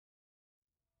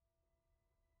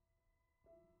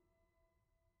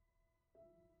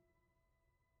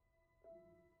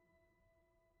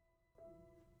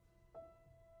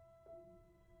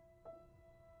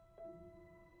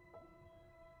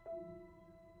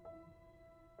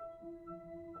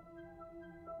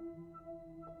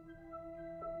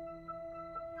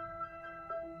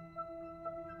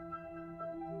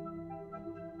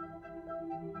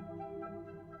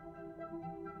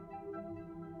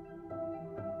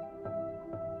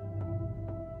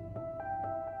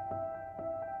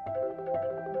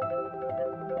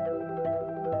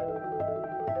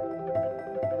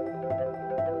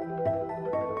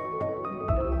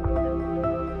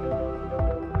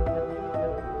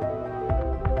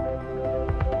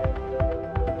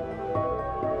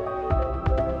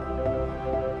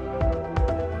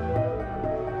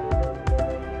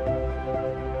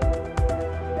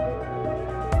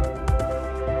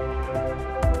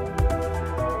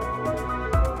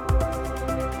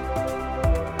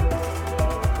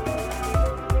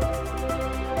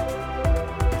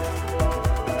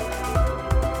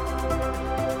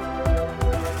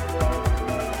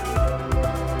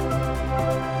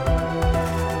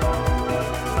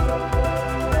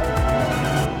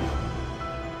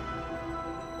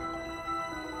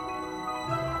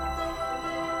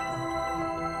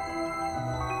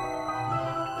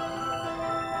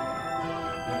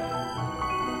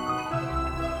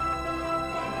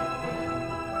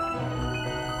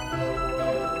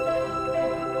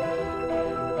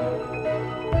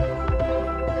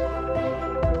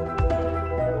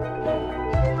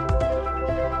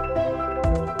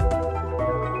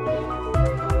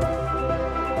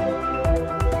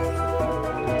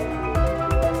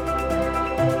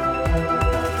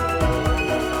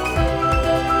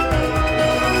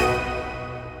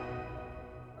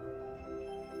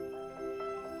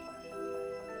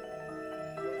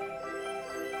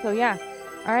So yeah.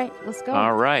 All right, let's go.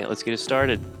 All right, let's get it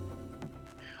started.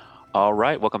 All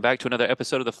right, welcome back to another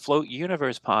episode of the Float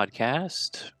Universe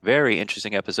podcast. Very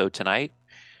interesting episode tonight.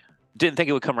 Didn't think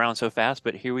it would come around so fast,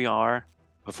 but here we are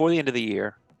before the end of the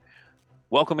year,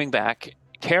 welcoming back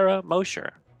Kara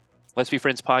Mosher. Let's Be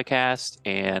Friends podcast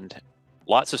and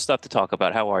lots of stuff to talk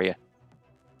about. How are you?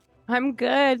 I'm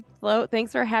good, Float.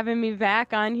 Thanks for having me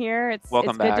back on here. Welcome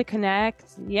It's good to back. connect.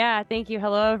 Yeah, thank you.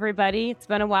 Hello, everybody. It's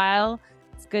been a while.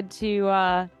 It's good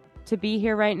to be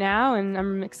here right now, and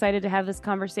I'm excited to have this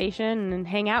conversation and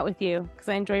hang out with you because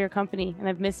I enjoy your company and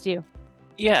I've missed you.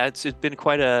 Yeah, it's been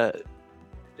quite a.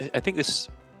 I think this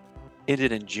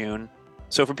ended in June.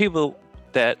 So for people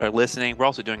that are listening, we're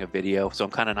also doing a video, so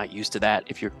I'm kind of not used to that.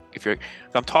 If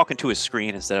I'm talking to a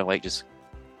screen instead of like just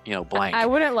blank. I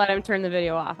wouldn't let him turn the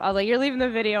video off. I was like, you're leaving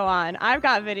the video on. I've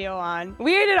got video on.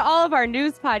 We did all of our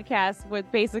news podcasts with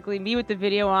basically me with the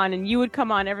video on, and you would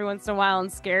come on every once in a while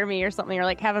and scare me or something, or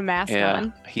like have a mask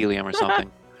on. Helium or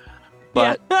something.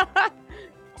 But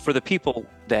for the people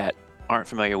that aren't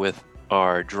familiar with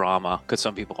our drama, because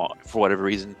some people, for whatever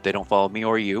reason, they don't follow me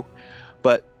or you,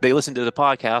 but they listen to the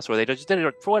podcast or they just did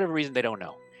it for whatever reason, they don't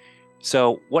know.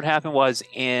 So what happened was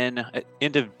in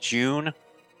end of June,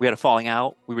 we had a falling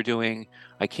out. We were doing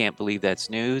I Can't Believe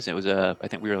That's News. It was I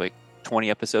think we were like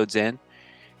 20 episodes in,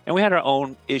 and we had our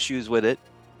own issues with it.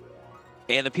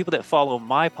 And the people that follow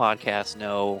my podcast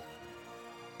know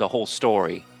the whole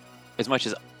story as much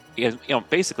as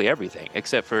basically everything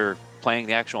except for playing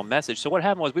the actual message. So what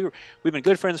happened was we've been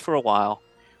good friends for a while.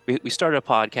 We started a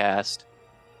podcast,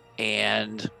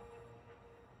 and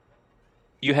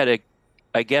you had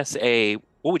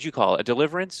what would you call it? A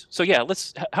deliverance? So yeah,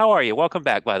 how are you? Welcome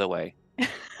back, by the way.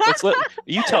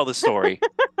 You tell the story.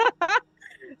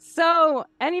 So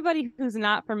anybody who's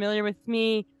not familiar with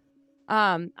me,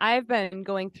 I've been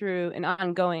going through an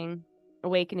ongoing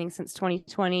awakening since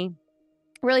 2020,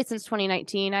 really since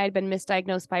 2019. I had been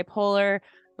misdiagnosed bipolar,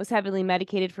 was heavily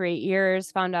medicated for 8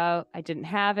 years, found out I didn't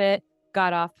have it,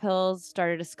 got off pills,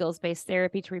 started a skills-based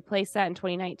therapy to replace that in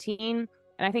 2019.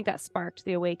 And I think that sparked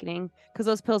the awakening because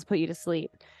those pills put you to sleep.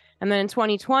 And then in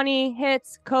 2020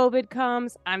 hits, COVID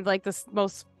comes. I'm like the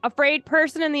most afraid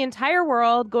person in the entire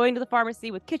world, going to the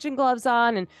pharmacy with kitchen gloves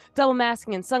on and double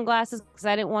masking and sunglasses because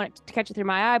I didn't want it to catch it through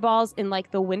my eyeballs in like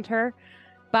the winter.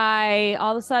 By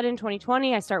all of a sudden,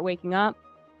 2020, I start waking up.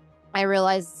 I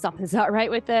realize something's not right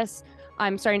with this.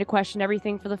 I'm starting to question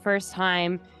everything for the first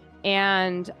time.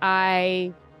 And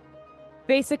I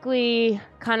basically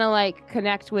kind of like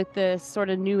connect with this sort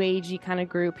of new agey kind of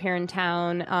group here in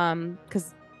town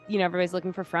because everybody's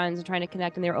looking for friends and trying to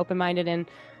connect, and they were open-minded and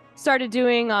started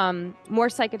doing more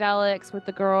psychedelics with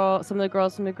some of the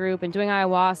girls from the group, and doing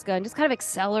ayahuasca and just kind of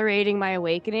accelerating my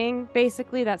awakening.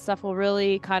 Basically, that stuff will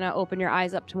really kind of open your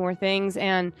eyes up to more things.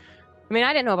 And I mean,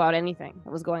 I didn't know about anything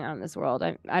that was going on in this world.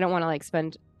 I don't want to like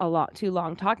spend too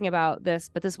long talking about this,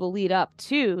 but this will lead up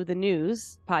to the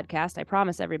news podcast. I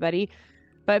promise everybody.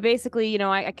 But basically,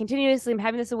 I continuously am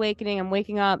having this awakening. I'm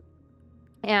waking up,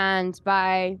 and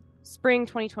by spring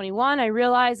 2021, I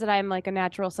realized that I'm like a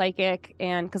natural psychic,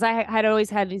 and because I had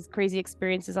always had these crazy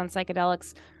experiences on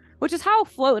psychedelics, which is how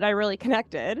Float I really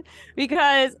connected.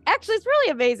 Because actually, it's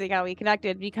really amazing how we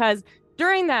connected, because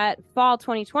during that fall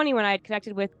 2020, when I had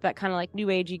connected with that kind of like new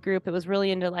agey group, it was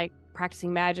really into like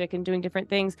practicing magic and doing different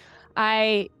things.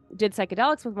 I did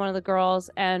psychedelics with one of the girls,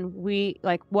 and we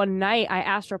like one night I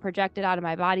astral projected out of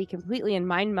my body completely and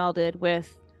mind melded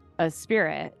with a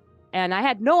spirit. And I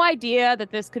had no idea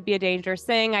that this could be a dangerous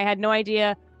thing. I had no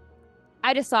idea.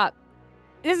 I just thought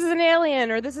this is an alien,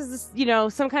 or this is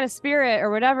some kind of spirit or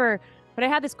whatever. But I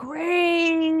had this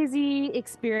crazy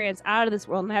experience out of this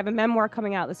world, and I have a memoir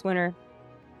coming out this winter,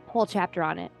 whole chapter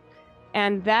on it.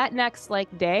 And that next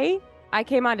like day, I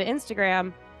came onto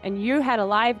Instagram, and you had a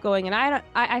live going, and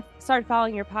I started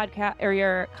following your podcast or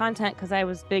your content because I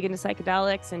was big into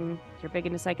psychedelics, and you're big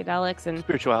into psychedelics, and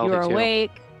Spirituality you were too.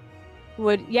 awake.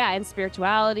 And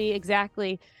spirituality,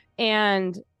 exactly.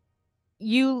 And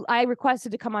I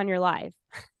requested to come on your live,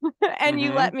 and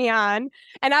you let me on,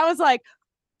 and I was like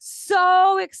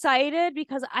so excited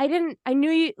because I knew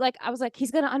you, like, I was like,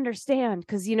 he's gonna understand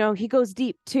because he goes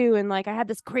deep too, and like I had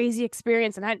this crazy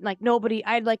experience, and I had like no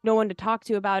one to talk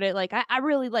to about it. Like I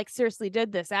really like seriously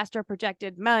did this astro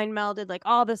projected, mind melded, like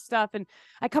all this stuff, and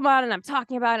I come on and I'm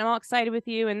talking about it, I'm all excited with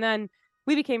you, and then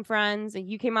we became friends, and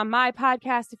you came on my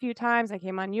podcast a few times, I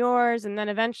came on yours, and then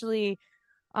eventually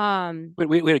we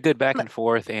had a good back and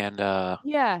forth, and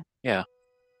yeah.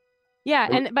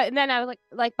 But then I was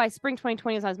like by spring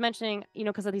 2020, as I was mentioning,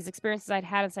 because of these experiences I'd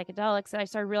had in psychedelics, I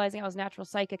started realizing I was a natural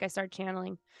psychic. I started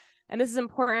channeling. And this is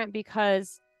important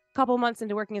because couple months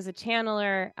into working as a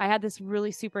channeler, I had this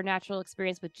really supernatural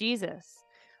experience with Jesus.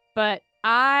 But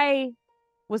I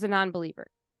was a non-believer.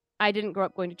 I didn't grow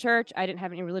up going to church. I didn't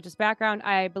have any religious background.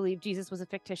 I believed Jesus was a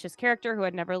fictitious character who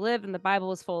had never lived, and the Bible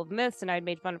was full of myths, and I'd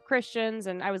made fun of Christians,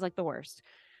 and I was like the worst.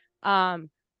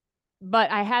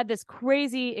 But I had this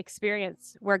crazy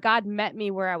experience where God met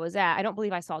me where I was at. I don't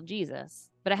believe I saw Jesus,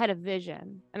 but I had a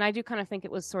vision. And I do kind of think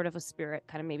it was sort of a spirit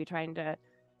kind of maybe trying to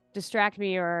distract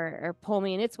me or pull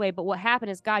me in its way. But what happened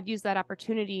is God used that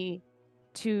opportunity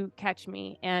to catch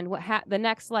me. And the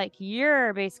next like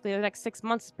year, basically, the next 6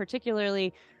 months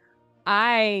particularly,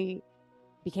 I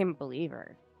became a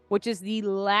believer, which is the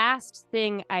last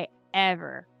thing I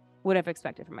ever would have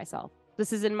expected for myself.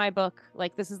 This is in my book.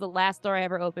 Like, this is the last door I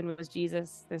ever opened was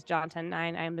Jesus. There's John 10:9.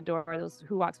 I am the door. Those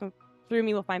who walks through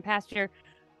me will find pasture.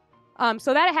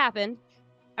 So that happened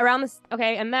around this.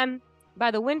 Okay. And then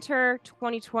by the winter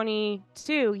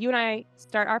 2022, you and I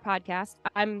start our podcast.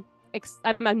 I'm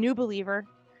a new believer.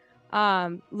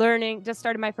 Learning, just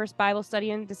started my first Bible study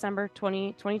in December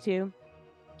 2022.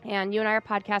 And you and I are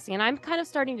podcasting, and I'm kind of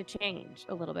starting to change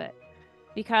a little bit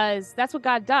because that's what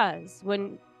God does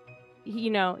when,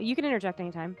 you can interject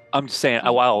anytime. I'm just saying,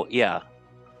 yeah.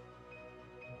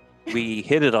 We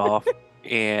hit it off,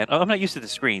 and I'm not used to the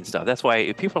screen stuff. That's why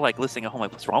if people are like listening at home,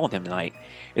 like, what's wrong with him tonight?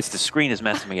 It's the screen is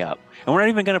messing me up. And we're not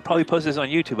even going to probably post this on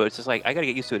YouTube, but it's just like, I got to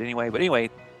get used to it anyway. But anyway,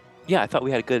 yeah, I thought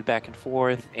we had a good back and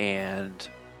forth. And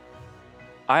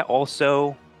I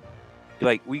also,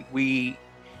 like, we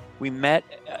met,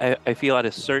 I feel, at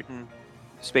a certain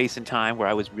space and time where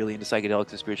I was really into psychedelics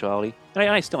and spirituality. And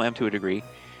I still am to a degree.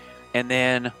 And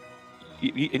then,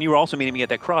 you were also meeting me at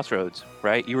that crossroads,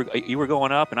 right? You were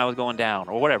going up and I was going down,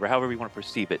 or whatever, however you want to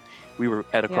perceive it. We were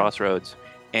at a crossroads,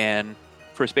 and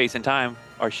for space and time,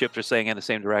 our ships are sailing in the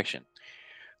same direction.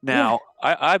 Now,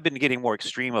 I've been getting more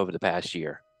extreme over the past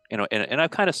year, and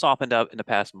I've kind of softened up in the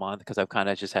past month because I've kind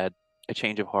of just had a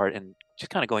change of heart and just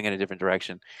kind of going in a different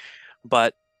direction.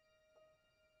 But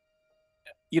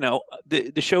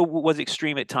the show was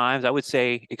extreme at times. I would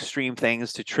say extreme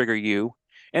things to trigger you.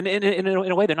 And in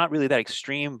a way, they're not really that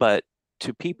extreme, but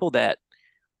to people that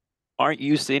aren't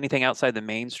used to anything outside the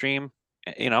mainstream,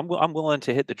 I'm willing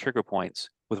to hit the trigger points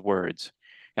with words.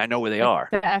 I know where they are.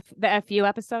 The FU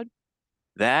episode.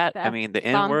 The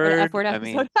N word. The F word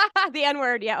episode. The N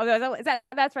word. Yeah.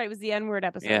 That's right. It was the N word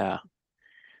episode. Yeah.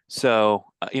 So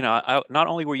not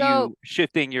only were you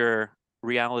shifting your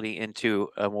reality into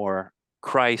a more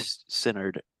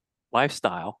Christ-centered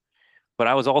lifestyle, but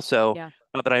I was also,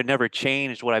 not that I never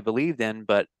changed what I believed in,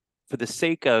 but for the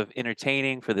sake of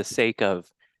entertaining, for the sake of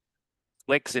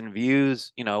clicks and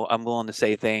views, I'm willing to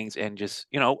say things, and just,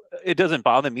 it doesn't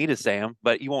bother me to say them,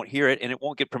 but you won't hear it and it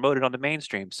won't get promoted on the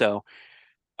mainstream. So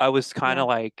I was kind of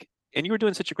like, and you were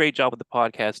doing such a great job with the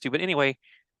podcast too. But anyway,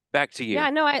 back to you. Yeah,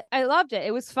 no, I loved it.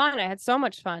 It was fun. I had so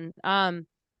much fun.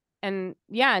 And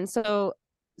so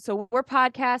we're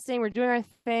podcasting, we're doing our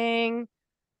thing.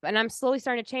 And I'm slowly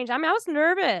starting to change. I was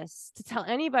nervous to tell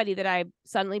anybody that I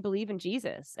suddenly believe in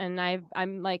Jesus. And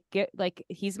I'm like,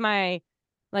 he's my,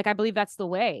 like, I believe that's the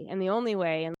way and the only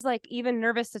way. And it's like, even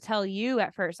nervous to tell you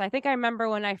at first. I think I remember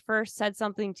when I first said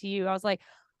something to you, I was like,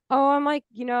 oh, I'm like,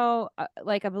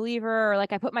 like a believer, or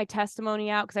like I put my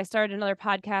testimony out because I started another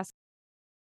podcast,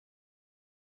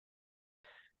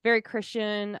 very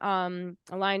Christian,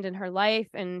 aligned in her life.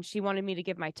 And she wanted me to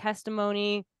give my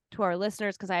testimony to our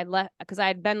listeners because I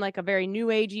had been like a very new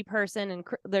agey person, and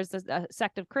there's a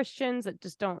sect of Christians that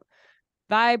just don't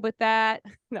vibe with that.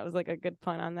 That was like a good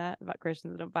pun on that, about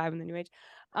Christians that don't vibe in the new age.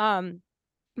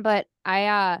 But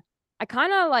I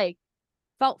kind of like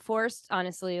felt forced,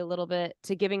 honestly, a little bit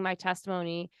to giving my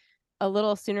testimony a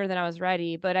little sooner than I was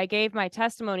ready. But I gave my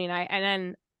testimony, and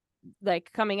then like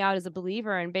coming out as a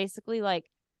believer, and basically like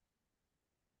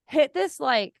hit this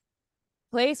like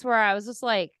place where I was just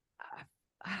like,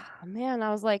 man, I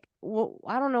was like, well,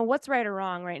 I don't know what's right or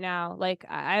wrong right now. Like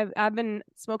I've been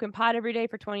smoking pot every day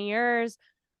for 20 years.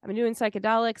 I've been doing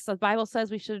psychedelics. The Bible says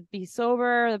we should be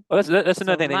sober. Well, that's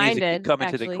another thing that needs to come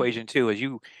into the equation too. Is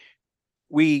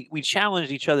we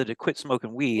challenged each other to quit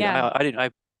smoking weed. Yeah. I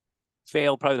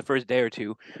failed probably the first day or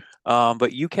two,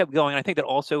 but you kept going. I think that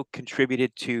also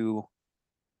contributed to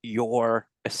your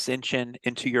ascension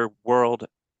into your world,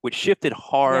 which shifted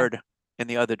hard in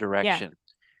the other direction.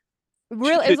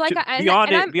 Really, it's like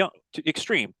beyond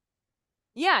extreme.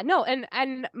 Yeah, no,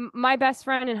 and my best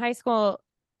friend in high school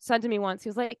said to me once, he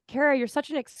was like, Kara, you're such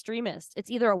an extremist.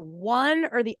 It's either one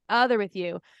or the other with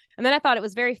you. And then I thought it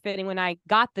was very fitting when I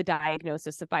got the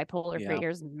diagnosis of bipolar for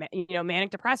years, manic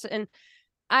depressive. And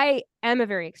I am a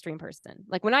very extreme person.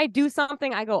 Like when I do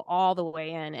something, I go all the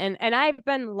way in. And I've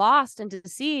been lost and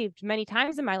deceived many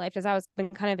times in my life, as I was been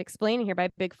kind of explaining here, by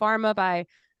big pharma, by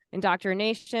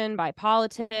indoctrination, by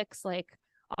politics, like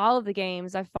all of the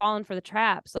games. I've fallen for the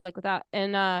traps, like without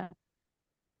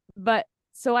but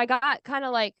so I got kind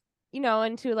of like,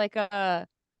 into like a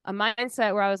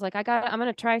mindset where I was like, I'm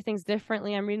gonna try things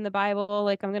differently. I'm reading the Bible,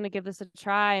 like I'm gonna give this a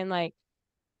try, and like,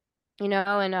 and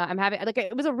I'm having like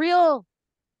it was a real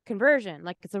conversion.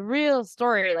 Like it's a real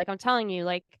story. Like I'm telling you,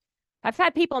 like I've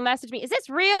had people message me, is this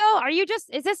real? Are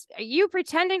you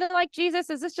pretending to like Jesus?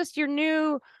 Is this just your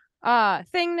new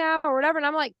thing now or whatever? And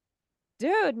I'm like,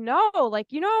 dude, no. Like,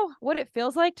 you know what it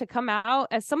feels like to come out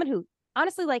as someone who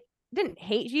honestly like didn't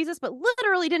hate Jesus, but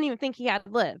literally didn't even think he had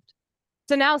lived.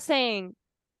 So now saying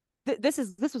this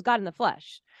was God in the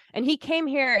flesh. And he came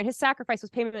here and his sacrifice was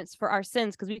payments for our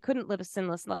sins because we couldn't live a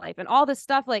sinless life and all this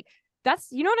stuff. Like that's,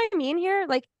 you know what I mean here?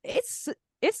 Like it's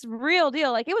real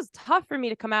deal. Like it was tough for me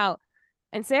to come out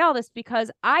and say all this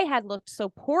because I had looked so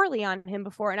poorly on him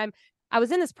before. And I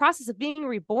was in this process of being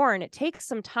reborn. It takes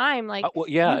some time. Like, well,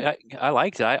 yeah, I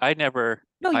liked it. I never.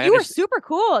 No, I you were super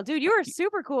cool, dude. You were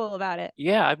super cool about it.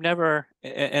 Yeah, I've never,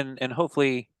 and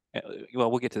hopefully,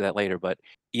 well, we'll get to that later. But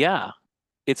yeah,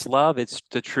 it's love. It's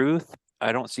the truth.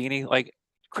 I don't see any like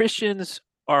Christians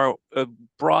are a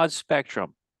broad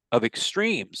spectrum of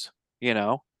extremes,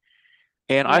 and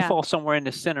I fall somewhere in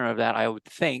the center of that. I would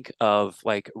think of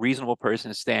like reasonable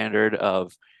person standard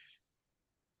of,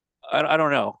 I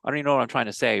don't know. I don't even know what I'm trying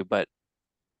to say, but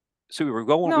so we were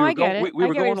going, No, we were I get going, it. we I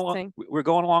were get what going you're along, saying. we were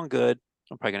going along good.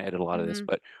 I'm probably gonna edit a lot of this, Mhm.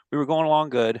 but we were going along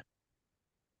good.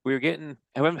 We were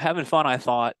having fun, I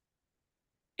thought,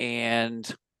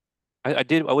 and I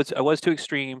was too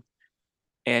extreme,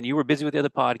 and you were busy with the other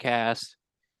podcast,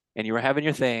 and you were having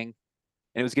your thing,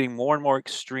 and it was getting more and more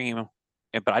extreme,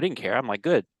 but I didn't care. I'm like,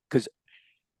 good, because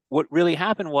what really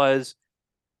happened was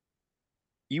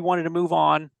you wanted to move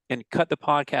on and cut the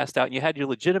podcast out, and you had your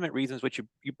legitimate reasons, which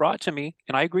you brought to me,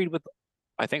 and I agreed with,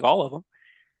 I think, all of them.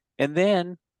 And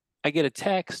then I get a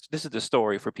text. This is the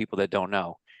story for people that don't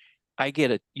know.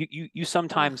 You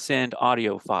sometimes send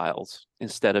audio files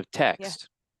instead of text.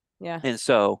 Yeah. And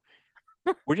so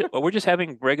we're just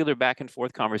having regular back and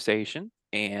forth conversation,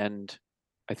 and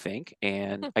I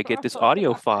get this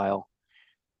audio file,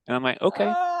 and I'm like,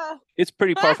 okay, it's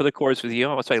pretty par for the course with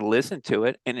you. So I listen to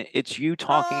it, and it's you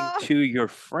talking to your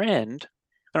friend.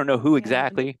 I don't know who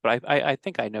exactly, but I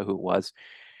think I know who it was.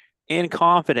 In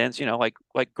confidence,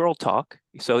 like girl talk.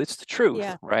 So it's the truth,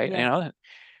 right?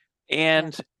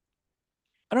 And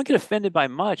I don't get offended by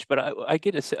much, but I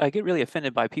get really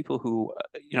offended by people who,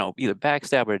 either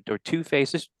backstab or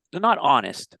two-faced. They're not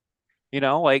honest.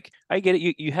 Like I get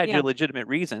it. You had your legitimate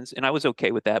reasons, and I was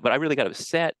okay with that. But I really got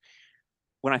upset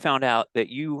when I found out that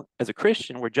you, as a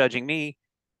Christian, were judging me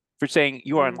for saying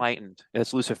you are enlightened.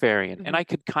 That's Luciferian, and I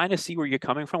could kind of see where you're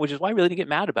coming from, which is why I really didn't get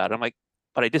mad about it. I'm like,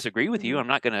 but I disagree with you. I'm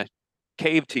not going to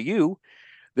cave to you.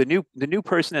 The new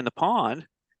person in the pond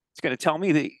is going to tell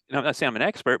me that, I'm not saying I'm an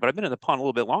expert, but I've been in the pond a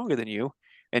little bit longer than you,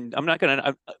 and I'm not going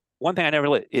to. One thing I never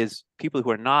let is people who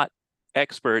are not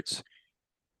experts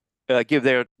give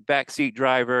their backseat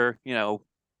driver,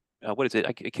 what is it?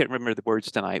 I can't remember the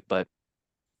words tonight, but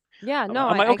no,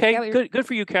 I'm like, okay, good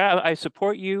for you, Kara. I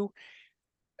support you.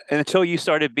 And until you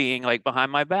started being like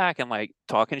behind my back and like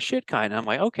talking shit, kind of, I'm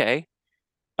like, okay.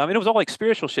 I mean, it was all like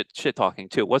spiritual shit talking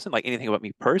too. It wasn't like anything about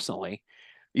me personally.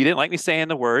 You didn't like me saying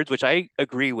the words, which I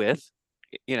agree with.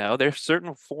 There's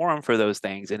certain forum for those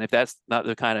things, and if that's not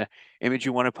the kind of image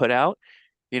you want to put out,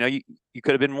 you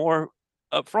could have been more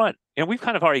upfront. And we've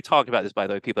kind of already talked about this, by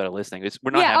the way, people that are listening.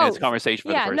 We're not having this conversation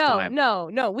for the first time.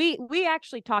 No. We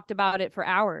actually talked about it for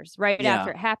hours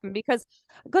after it happened because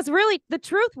really the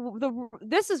truth,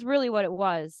 this is really what it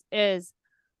was, is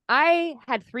I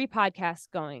had 3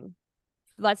 podcasts going.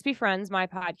 Let's Be Friends, my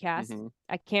podcast.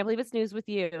 I Can't Believe It's News with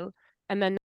You. And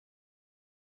then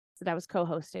that I was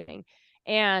co-hosting.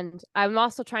 And I'm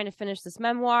also trying to finish this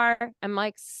memoir. I'm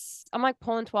like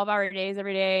pulling 12-hour days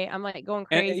every day. I'm like going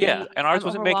crazy. And ours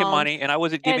wasn't making money, and I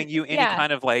wasn't giving you any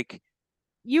kind of like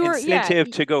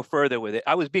incentive to go further with it.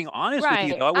 I was being honest with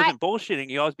you, though. I wasn't bullshitting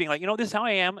you. I was being like, this is how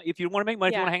I am. If you want to make money,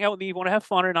 if you want to hang out with me, you want to have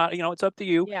fun or not, it's up to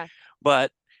you.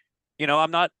 But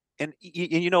I'm not. And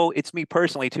it's me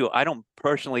personally too. I don't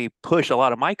personally push a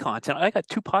lot of my content. I got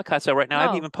 2 podcasts out right now. I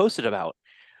haven't even posted about.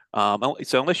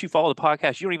 So unless you follow the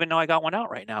podcast, you don't even know I got one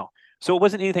out right now. So it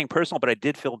wasn't anything personal, but I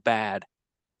did feel bad,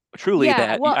 truly,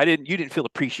 that you didn't feel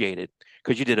appreciated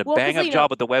because you did a bang up job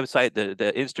with the website,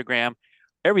 the Instagram,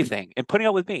 everything, and putting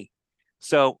up with me.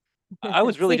 So I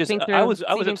was really I was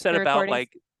upset about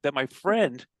like that. My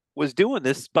friend was doing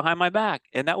this behind my back,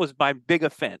 and that was my big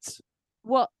offense.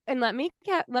 Well, and let me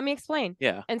explain.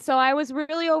 Yeah. And so I was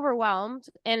really overwhelmed,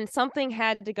 and something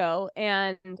had to go.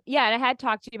 And yeah, and I had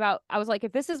talked to you about, I was like,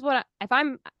 if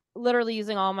I'm literally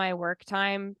using all my work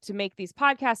time to make these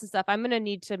podcasts and stuff, I'm going to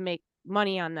need to make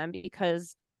money on them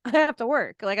because I have to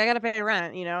work. Like, I got to pay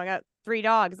rent, I got 3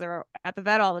 dogs that are at the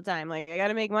vet all the time. Like, I got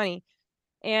to make money.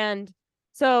 And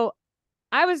so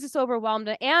I was just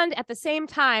overwhelmed. And at the same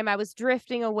time, I was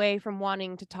drifting away from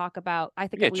wanting to talk about, I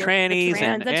think Yeah, we were trannies the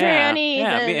and trannies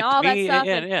yeah, and me, all that me, stuff.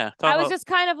 yeah, And yeah. I was just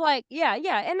kind of like, yeah.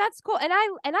 And that's cool. And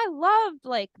I loved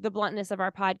like the bluntness of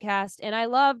our podcast. And I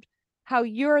loved how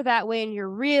you're that way and you're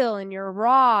real and you're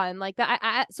raw and like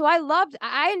that. So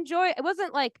I enjoy, it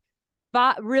wasn't like,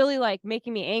 really like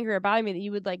making me angry or bothering me that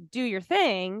you would like do your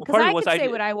thing. Well, Cause part of it I was could say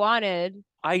what I wanted.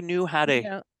 I knew how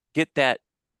to get that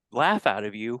laugh out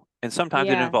of you, and sometimes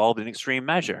it Yeah, involved an extreme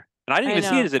measure. And I didn't I even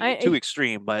see it know. as too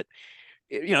extreme, but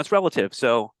it's relative.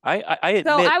 So I admit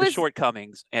the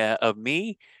shortcomings of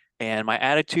me and my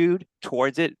attitude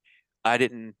towards it. I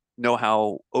didn't know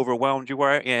how overwhelmed you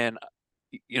were, and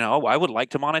I would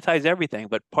like to monetize everything,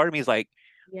 but part of me is like,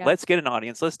 Yeah. let's get an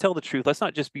audience. Let's tell the truth. Let's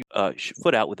not just be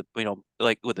foot out with the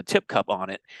like with a tip cup on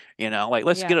it. Like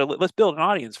let's build an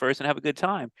audience first and have a good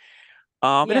time.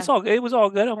 And it was all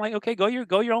good. I'm like, okay, go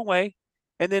your own way.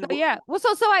 And then well,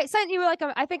 so I sent you like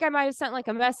I think I might have sent like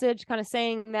a message kind of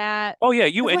saying that. Oh yeah,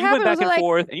 you went back and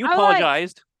forth and you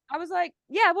apologized. I was like,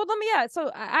 yeah, well,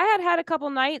 so I had a couple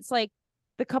nights like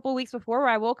the couple weeks before where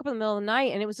I woke up in the middle of the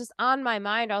night and it was just on my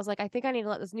mind. I was like, I think I need to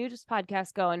let this news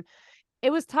podcast go. And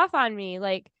it was tough on me,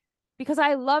 like, because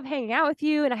I love hanging out with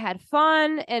you and I had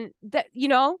fun and that,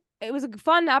 it was a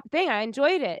fun thing. I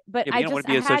enjoyed it, but you don't want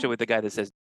to be associated with the guy that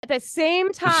says. At the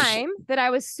same time that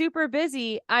I was super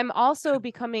busy, I'm also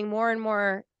becoming more and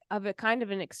more of a kind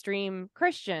of an extreme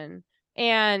Christian.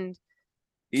 And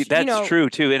that's true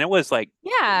too. And it was like,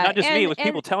 not just me, it was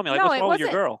people telling me like, what's wrong with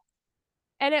your girl?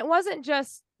 And it wasn't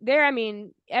just there. I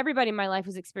mean, everybody in my life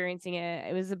was experiencing it.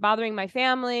 It was bothering my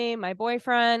family, my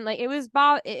boyfriend. Like it was,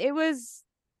 but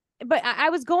I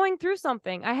was going through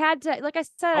something. I had to, like I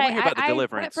said, I want to hear about the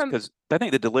deliverance because I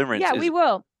think the deliverance. Yeah, we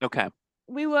will. Okay.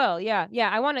 We will. Yeah.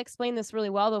 I want to explain this really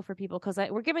well though for people because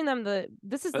we're giving them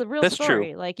this is the real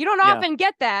story. True. Like you don't often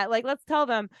get that. Like let's tell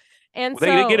them. And so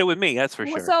they get it with me, that's for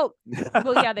sure. So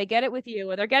well, yeah, they get it with you.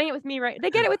 Or they're getting it with me, right? They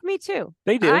get it with me too.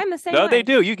 They do. I'm the same. No, they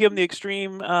do. You give them the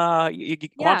extreme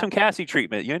quantum Cassie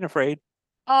treatment. You ain't afraid.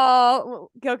 Oh,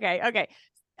 okay.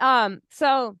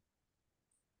 So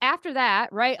after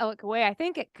that, right? Away, I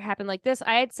think it happened like this.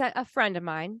 I had sent a friend of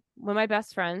mine, one of my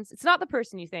best friends. It's not the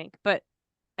person you think, but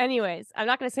anyways, I'm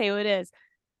not going to say who it is,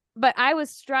 but I was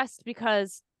stressed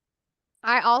because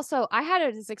I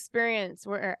had this experience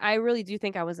where I really do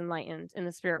think I was enlightened in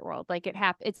the spirit world. Like it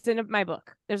happened. It's in my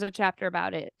book. There's a chapter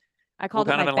about it. I called it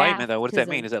kind of enlightenment though. What does that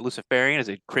mean? Is that Luciferian? Is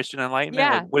it Christian enlightenment?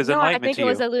 Yeah. Like, what is enlightenment to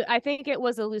you? I think it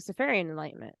was a Luciferian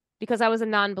enlightenment because I was a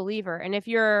non-believer. And if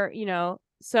you're,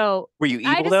 so were you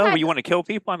evil though? Were you want to kill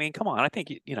people? I mean, come on. I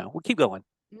think we'll keep going.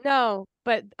 No,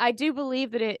 but I do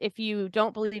believe that if you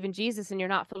don't believe in Jesus and you're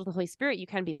not filled with the Holy Spirit, you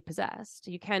can be possessed.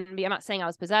 You can be. I'm not saying I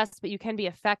was possessed, but you can be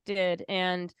affected.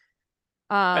 And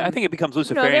I think it becomes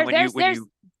Luciferian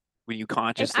when you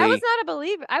consciously. I was not a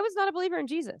believer. I was not a believer in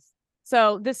Jesus.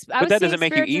 So but that doesn't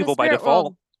make you evil by default.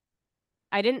 World.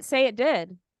 I didn't say it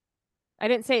did.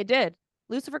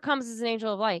 Lucifer comes as an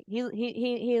angel of light.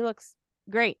 He looks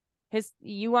great.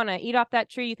 You want to eat off that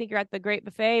tree, you think you're at the great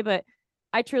buffet, but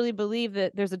I truly believe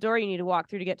that there's a door you need to walk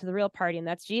through to get to the real party, and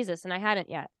that's Jesus, and I hadn't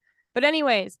yet. But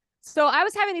anyways, so I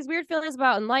was having these weird feelings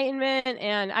about enlightenment,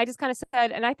 and I just kind of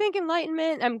said, and I think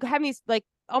enlightenment, I'm having these like,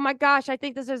 oh my gosh, I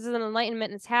think this is an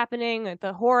enlightenment that's happening, like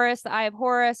the Horus, the Eye of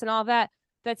Horus, and all that.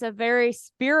 That's a very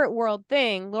spirit world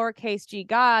thing, lowercase g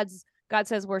gods. God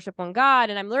says worship one God,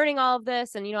 and I'm learning all of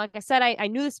this. And, like I said, I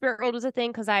knew the spirit world was a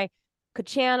thing because I could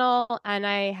channel, and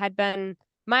I had been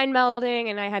mind melding,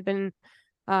 and I had been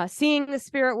seeing the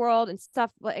spirit world and stuff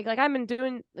like I've been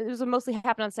doing. It was mostly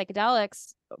happened on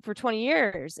psychedelics for 20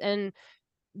 years. And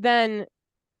then,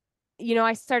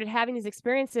 I started having these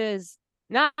experiences,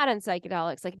 not on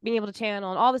psychedelics, like being able to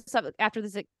channel and all this stuff after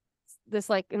this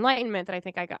like enlightenment that I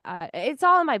think I got. It's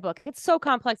all in my book. It's so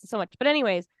complex and so much. But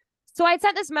anyways, so I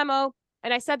sent this memo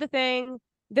and I said the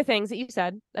things that you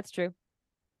said. That's true.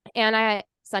 And I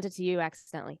sent it to you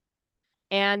accidentally.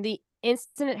 And the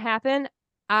instant it happened,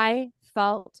 I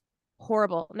felt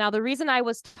horrible. Now, the reason I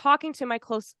was talking to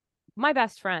my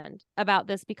best friend about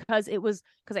this because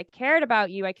I cared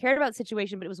about you. I cared about the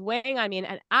situation, but it was weighing on me,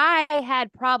 and I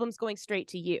had problems going straight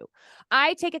to you.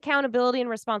 I take accountability and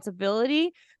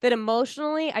responsibility that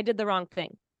emotionally I did the wrong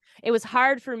thing. It was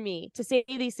hard for me to say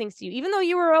these things to you, even though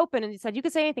you were open and you said you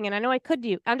could say anything, and I know I could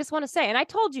do. I just want to say, and I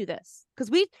told you this because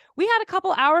we had a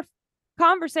couple hour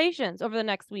conversations over the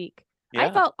next week. Yeah.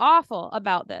 I felt awful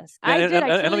about this. And, I did.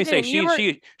 and let me say, you were...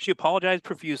 she apologized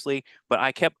profusely, but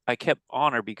I kept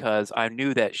on her because I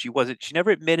knew that she never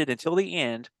admitted until the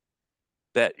end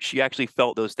that she actually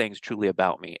felt those things truly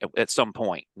about me at some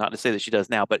point. Not to say that she does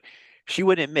now, but she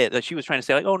wouldn't admit that. She was trying to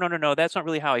say like, oh, no, that's not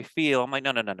really how I feel. I'm like,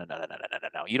 no.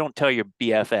 You don't tell your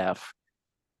BFF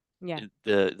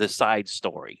the side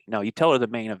story. No, you tell her the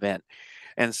main event.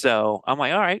 And so I'm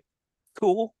like, all right,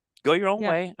 cool. Go your own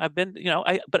way. I've been,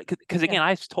 but because again,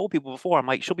 I've told people before, I'm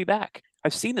like, she'll be back.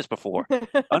 I've seen this before.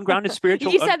 Ungrounded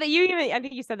spiritual. You said that I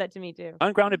think you said that to me too.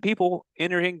 Ungrounded people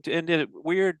entering into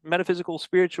weird metaphysical,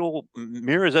 spiritual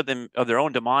mirrors of their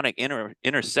own demonic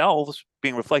inner selves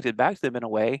being reflected back to them in a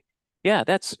way. Yeah,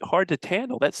 that's hard to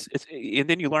handle. And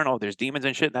then you learn, oh, there's demons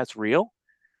and shit. That's real.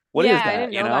 What is that? I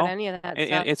didn't know about any of that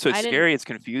stuff. It's so scary. It's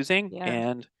confusing,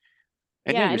 and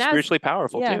you're spiritually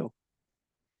powerful too.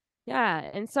 Yeah,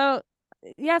 and so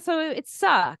it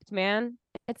sucked, man.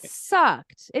 It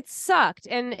sucked,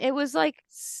 and it was like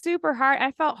super hard.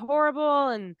 I felt horrible,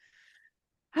 and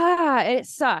it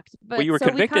sucked. But you were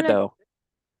convicted though.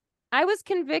 I was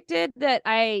convicted that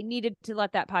I needed to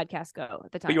let that podcast go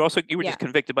at the time. But you were just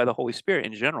convicted by the Holy Spirit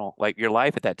in general, like your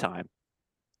life at that time.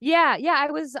 Yeah,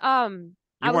 I was. I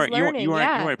was learning. You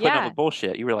weren't putting up with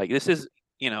bullshit. You were like, this is,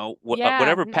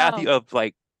 whatever path of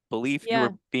like belief you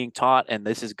were being taught, and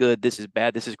this is good, this is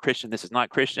bad, this is Christian, this is not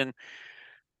Christian.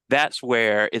 That's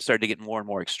where it started to get more and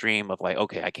more extreme of like,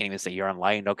 okay, I can't even say you're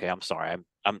enlightened. Okay, I'm sorry.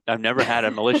 I've never had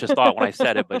a malicious thought when I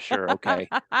said it, but sure, okay.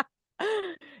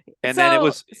 And then it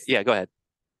was, go ahead.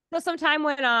 So some time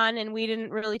went on and we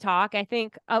didn't really talk. I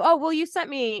think,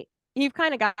 you've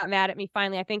kind of got mad at me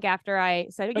finally, I think, after I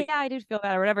said, yeah, I did feel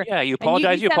bad or whatever. Yeah, you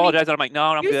apologize. And I'm like, no,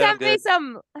 I'm good.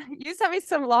 You sent me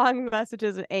some long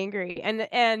messages and angry,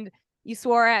 and you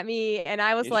swore at me, and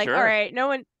I was like, all right, no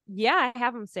one. Yeah, I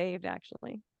have them saved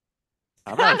actually.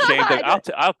 I'm not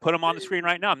ashamed. I'll put them on the screen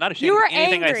right now. I'm not ashamed of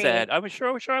anything I said. I was sure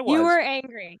I was. You were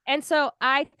angry, and so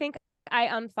I think I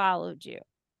unfollowed you.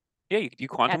 Yeah, you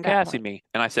quantum Cassied me,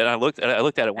 and I said I looked at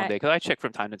it one day because I check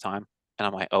from time to time, and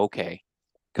I'm like, okay.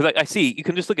 Because I see you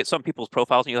can just look at some people's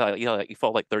profiles and you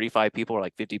follow like 35 people or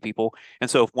like 50 people, and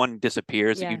so if one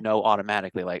disappears, you know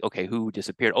automatically like, okay, who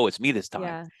disappeared? Oh, it's me this time.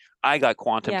 Yeah. I got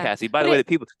quantum Cassie. By the way, the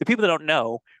people that don't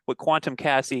know what quantum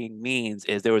Cassie means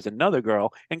is there was another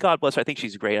girl, and God bless her. I think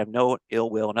she's great. I have no ill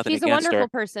will, nothing against her. She's a wonderful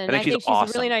person. I think she's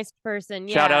awesome. A really nice person.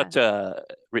 Yeah. Shout out to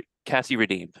Cassie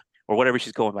Redeemed or whatever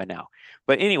she's going by now.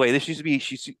 But anyway, she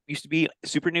used to be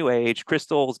super new age,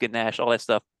 crystals, Ganesh, all that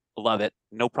stuff. Love it.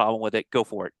 No problem with it. Go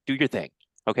for it. Do your thing.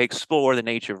 Okay. Explore the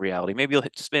nature of reality. Maybe you'll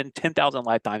spend 10,000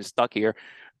 lifetimes stuck here,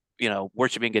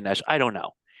 worshiping Ganesh. I don't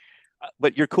know.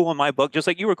 But you're cool in my book, just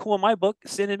like you were cool in my book,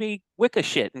 sending me Wicca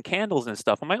shit and candles and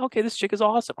stuff. I'm like, okay, this chick is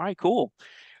awesome. All right, cool.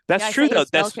 That's true though.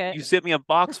 You sent me a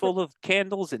box full of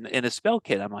candles and a spell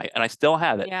kit. I'm like, and I still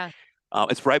have it. Yeah.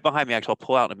 It's right behind me. Actually, I'll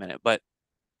pull out in a minute. But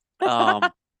I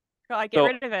get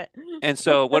rid of it. And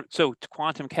so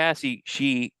Quantum Cassie,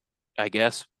 she, I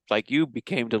guess, like you,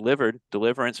 became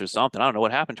deliverance or something. I don't know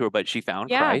what happened to her, but she found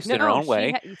Christ in her own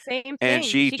way. Same thing. And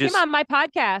she came on my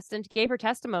podcast and gave her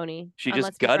testimony. She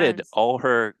just gutted all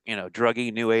her,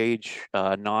 druggy, new age,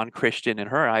 non-Christian, in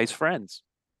her eyes, friends.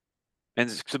 And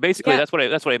so basically, that's what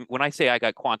I when I say I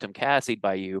got quantum Cassied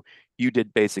by you, you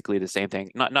did basically the same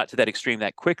thing. Not to that extreme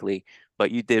that quickly,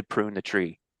 but you did prune the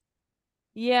tree.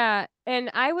 Yeah,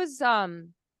 and I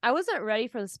wasn't ready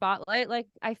for the spotlight like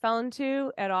I fell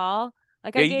into at all.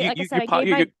 Like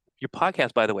your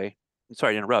podcast, by the way. I'm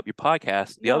sorry to interrupt. Your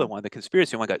podcast, the other one, the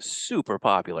conspiracy one, got super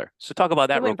popular. So talk about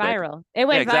that real quick. It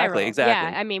went viral.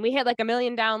 Exactly. Yeah, I mean, we hit like 1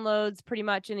 million downloads pretty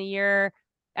much in a year.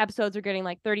 Episodes are getting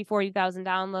like 30,000-40,000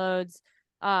 downloads.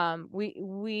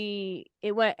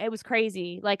 It was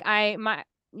crazy. Like my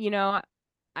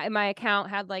account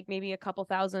had like maybe a couple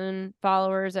thousand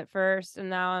followers at first, and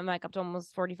now I'm like up to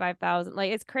almost 45,000.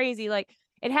 Like, it's crazy. Like,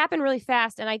 it happened really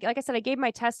fast. And like I said, I gave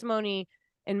my testimony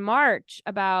in March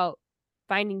about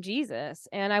finding Jesus,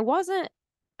 and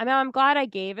I'm glad I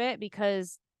gave it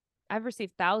because I've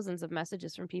received thousands of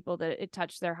messages from people that it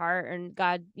touched their heart, and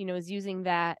God, is using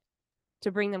that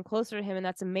to bring them closer to him. And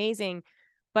that's amazing.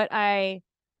 But I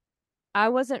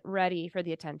wasn't ready for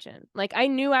the attention. Like, I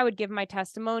knew I would give my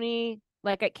testimony.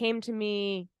 Like, it came to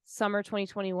me summer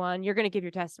 2021, you're going to give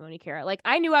your testimony, Kara. Like,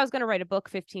 I knew I was going to write a book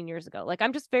 15 years ago. Like,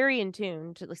 I'm just very in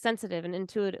tune to, like, sensitive and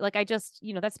intuitive. Like, I just,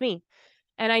 that's me.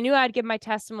 And I knew I'd give my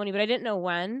testimony, but I didn't know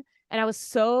when. And I was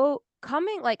so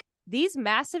these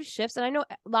massive shifts, and I know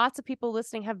lots of people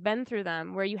listening have been through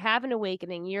them, where you have an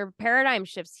awakening, your paradigm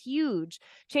shifts huge,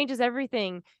 changes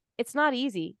everything. It's not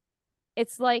easy.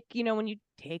 It's like, when you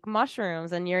take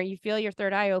mushrooms and you feel your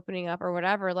third eye opening up or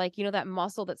whatever, like, that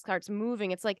muscle that starts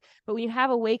moving. It's like, but when you have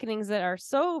awakenings that are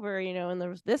sober,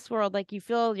 in this world, like, you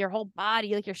feel your whole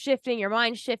body, like, you're shifting, your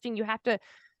mind shifting.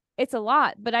 It's a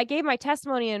lot. But I gave my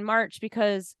testimony in March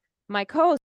because my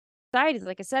co-host,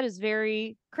 like I said, is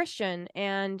very Christian,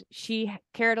 and she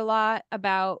cared a lot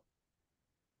about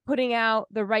putting out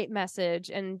the right message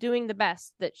and doing the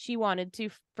best that she wanted to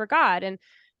for God. And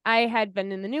I had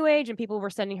been in the New Age, and people were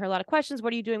sending her a lot of questions.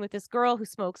 What are you doing with this girl who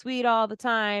smokes weed all the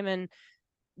time? And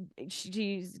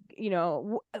she's,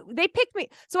 they picked me.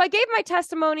 So I gave my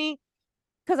testimony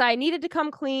because I needed to come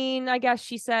clean, I guess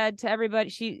she said to everybody.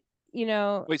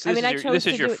 Wait, so I chose this to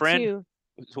is your do it friend? too.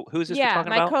 Who's this we're Yeah, talking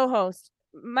my about? co-host.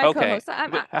 My Okay. co-host. How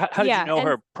did you Yeah, know and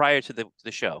her prior to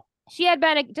the show? she had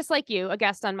been, just like you, a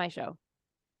guest on my show.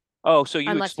 Oh, so you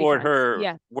Let's Be explored Friends. her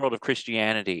Yeah. world of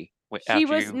Christianity She after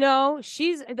was you. no,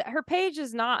 her page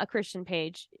is not a Christian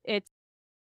page. It's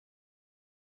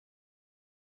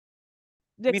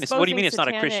What do you exposing mean it's not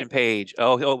a Christian satanic. page?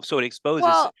 Oh, so it exposes.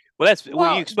 Well, Well, that's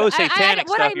when you expose I satanic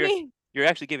what stuff, I mean, you're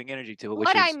actually giving energy to it, which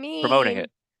what I is promoting mean.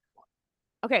 it.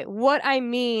 Okay, what I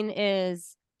mean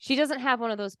is she doesn't have one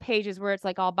of those pages where it's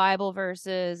like all Bible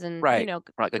verses and Right, like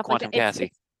stuff like Quantum that.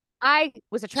 Cassie. I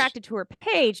was attracted to her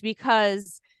page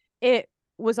because it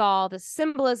was all the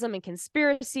symbolism and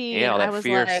conspiracy, Yeah, and all I that was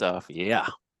fear like, stuff. Yeah.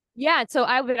 yeah. So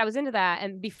I was into that,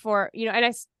 and before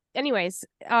anyways,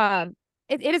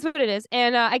 it is what it is,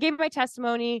 and I gave my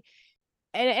testimony,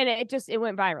 and it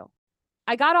went viral.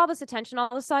 I got all this attention all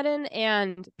of a sudden,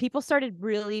 and people started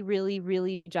really, really,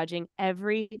 really judging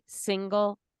every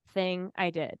single thing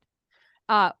I did.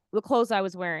 The clothes I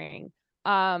was wearing,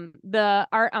 the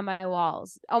art on my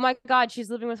walls. Oh my God, she's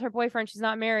living with her boyfriend. She's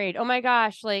not married. Oh my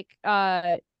gosh, like,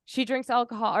 she drinks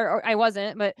alcohol, or I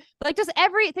wasn't, but like just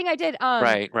everything I did.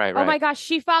 Right. Oh my gosh,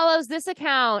 she follows this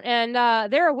account, and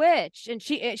they're a witch, and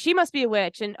she must be a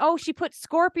witch. And oh, she put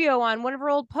Scorpio on one of her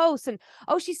old posts, and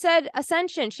oh, she said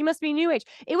Ascension, she must be New Age.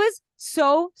 It was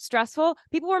so stressful.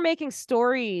 People were making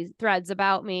story threads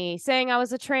about me saying I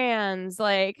was a trans,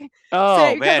 like, Oh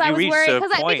say because man, I you was reached wearing a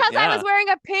point. because I was Yeah. wearing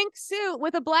a pink suit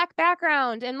with a black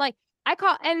background, and like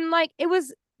it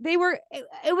was it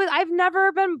was I've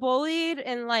never been bullied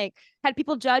and like had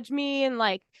people judge me and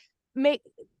like make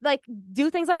like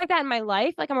do things like that in my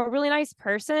life. Like, I'm a really nice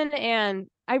person, and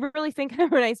I really think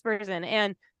I'm a nice person,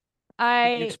 and You I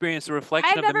experienced the I reflection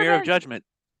had of the never mirror of been judgment.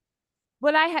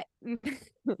 but I had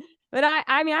but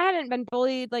I mean, I hadn't been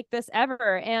bullied like this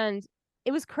ever, and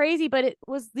it was crazy. But it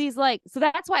was these like, so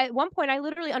that's why at one point I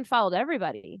literally unfollowed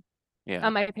everybody Yeah.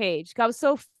 on my page. I was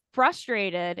so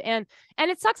frustrated, and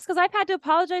it sucks because I've had to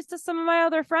apologize to some of my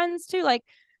other friends too, like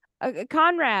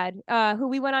Conrad, who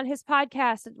we went on his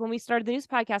podcast when we started the news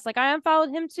podcast. Like, I unfollowed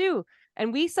him too,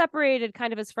 and we separated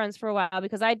kind of as friends for a while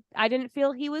because I didn't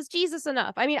feel he was Jesus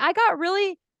enough. I mean, I got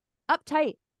really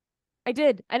uptight. I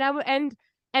did, and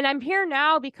I'm here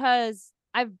now because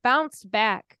I've bounced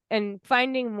back and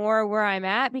finding more where I'm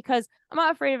at, because I'm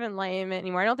not afraid of enlightenment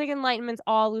anymore. I don't think enlightenment's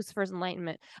all Lucifer's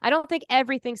enlightenment. I don't think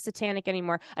everything's satanic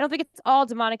anymore. I don't think it's all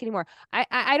demonic anymore.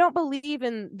 I don't believe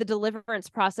in the deliverance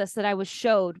process that I was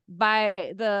showed by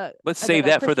Let's save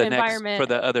that for Christian the next, environment. for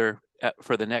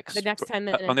the The next 10 on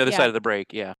minutes. the other Yeah. side of the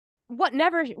break. Yeah. What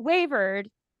never wavered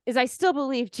is I still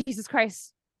believe Jesus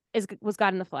Christ was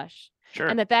God in the flesh, Sure.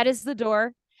 and that is the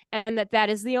door, and that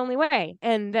is the only way,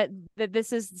 and that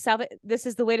this is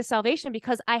the way to salvation,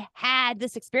 because I had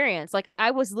this experience. Like,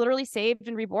 I was literally saved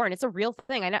and reborn. It's a real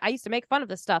thing. I used to make fun of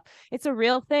this stuff. It's a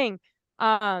real thing.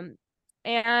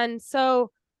 And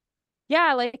so,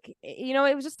 yeah, like,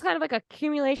 it was just kind of like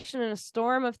accumulation and a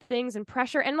storm of things and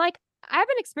pressure. And like, I've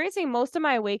been experiencing most of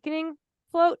my awakening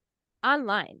float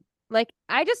online. Like,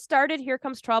 I just started Here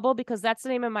Comes Trouble because that's the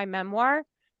name of my memoir.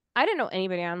 I didn't know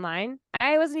anybody online.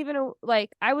 I wasn't even like,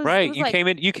 Right. it was You like came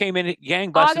in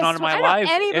gang busting August. onto my I don't know live,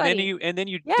 anybody. and then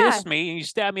you Yeah. dissed me and you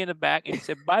stabbed me in the back and you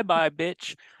said, "Bye bye,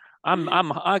 bitch.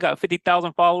 I got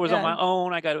 50,000 followers on Yeah. my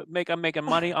own. I'm making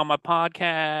money on my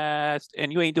podcast,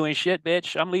 and you ain't doing shit,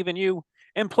 bitch. I'm leaving you.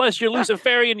 And plus, you're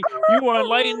Luciferian. You are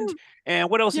enlightened. And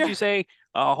what else did Yeah. you say?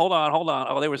 Hold on.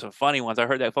 Oh, there were some funny ones. I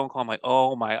heard that phone call. I'm like,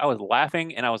 oh my! I was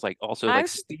laughing, and I was like, also I'm like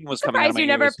steam was coming out of surprised my you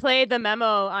never ears. played the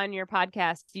memo on your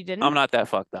podcast. You I'm didn't? not that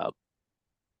fucked up.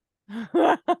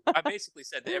 I basically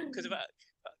said that because if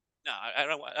no, I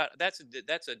don't. That's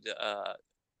a.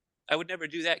 I would never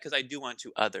do that because I do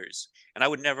unto others, and I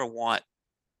would never want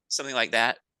something like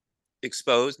that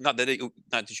exposed. Not that you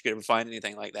could ever find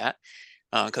anything like that,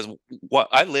 because what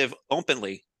I live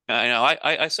openly. I know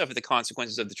I suffer the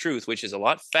consequences of the truth, which is a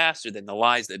lot faster than the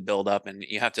lies that build up, and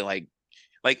you have to like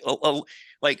like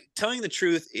telling the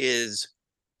truth is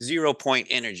 0 point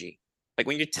energy. Like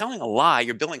when you're telling a lie,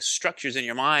 you're building structures in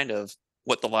your mind of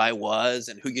what the lie was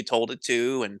and who you told it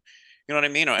to, and you know what I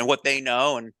mean, and what they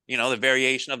know, and the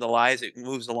variation of the lies, it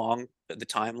moves along the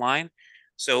timeline.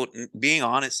 So being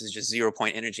honest is just 0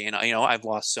 point energy, and I've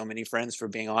lost so many friends for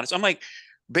being honest. I'm like,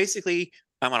 basically,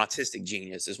 I'm an autistic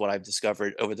genius, is what I've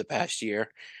discovered over the past year,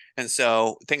 and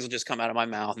so things will just come out of my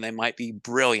mouth, and they might be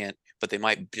brilliant, but they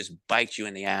might just bite you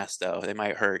in the ass, though. They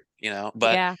might hurt.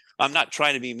 But Yeah. I'm not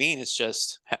trying to be mean. It's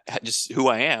just who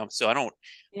I am. So I don't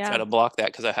try Yeah. to block that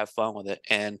because I have fun with it.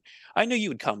 And I knew you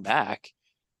would come back.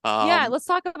 Yeah, let's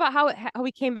talk about how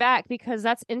we came back, because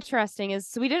that's interesting. Is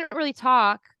so we didn't really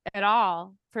talk at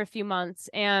all for a few months,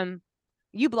 and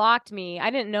you blocked me.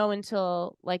 I didn't know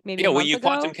until like maybe Yeah, a when month you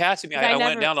quantum ago. casted me, 'Cause I went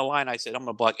never down the line. I said, I'm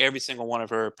going to block every single one of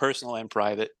her personal and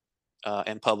private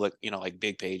and public, like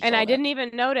big pages, and all I that. didn't even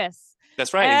notice.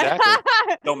 That's right. And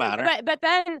Exactly. Don't matter. but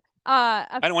then a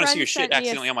I don't want to see friend your shit sent me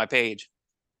accidentally on my page,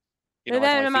 and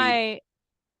like on my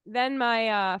then feed.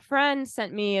 my friend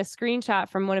sent me a screenshot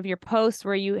from one of your posts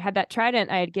where you had that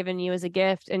trident I had given you as a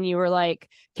gift, and you were like,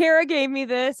 Kara gave me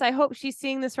this, I hope she's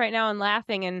seeing this right now and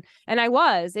laughing, and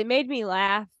it made me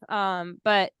laugh,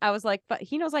 but I was like, but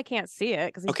he knows I can't see it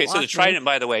because he's Okay, so the blocked me. trident,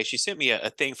 by the way, she sent me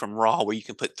a thing from Raw where you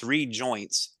can put 3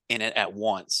 joints in it at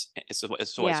once. It's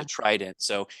a trident,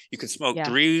 so you can smoke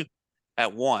 3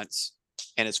 at once,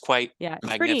 and it's quite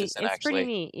magnificent. It's Actually, pretty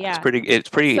neat. it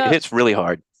So hits really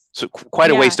hard. So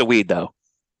quite a waste of weed, though.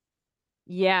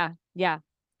 yeah,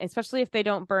 especially if they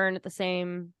don't burn at the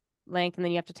same length, and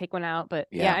then you have to take one out. But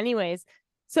Yeah. Anyways,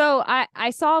 so I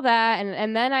saw that,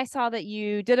 and then I saw that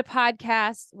you did a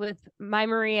podcast with My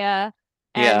Maria,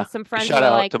 and some friends Shout were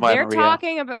out like, to My they're Maria.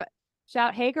 talking about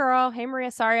hey girl, hey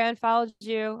Maria, sorry I unfollowed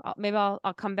you. Maybe I'll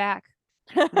come back.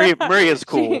 Maria's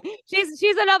cool.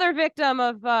 She's another victim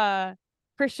of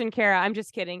Christian Kara. I'm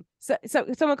just kidding. So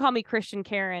someone called me Christian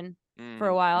Karen for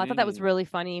a while. I thought that was really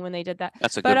funny when they did that.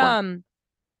 That's a good one.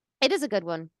 It is a good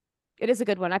one. It is a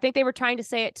good one. I think they were trying to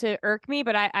say it to irk me,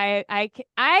 but I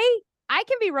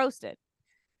can be roasted.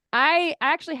 I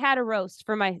actually had a roast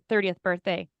for my 30th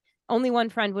birthday. Only one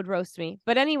friend would roast me.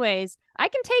 But anyways, I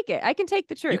can take it. I can take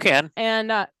the truth. You can.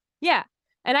 And and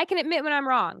I can admit when I'm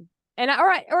wrong. And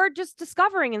or just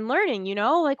discovering and learning,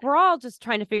 like we're all just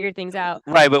trying to figure things out.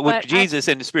 Right, but with Jesus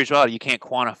and spirituality, you can't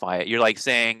quantify it. You're like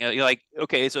saying, you're like,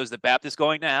 okay, so is the Baptist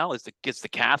going now? Is the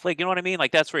Catholic? You know what I mean?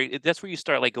 Like that's where you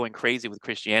start like going crazy with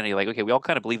Christianity. Like, okay, we all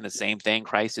kind of believe in the same thing.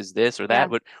 Christ is this or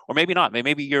that, but or maybe not.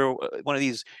 Maybe you're one of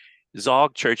these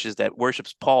Zog churches that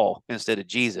worships Paul instead of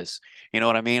Jesus. You know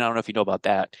what I mean? I don't know if you know about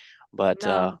that, but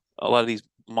a lot of these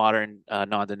modern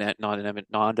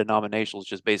non-denominationals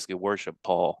just basically worship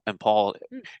Paul. And Paul,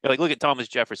 like, look at Thomas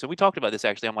Jefferson. We talked about this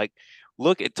actually. I'm like,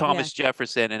 look at Thomas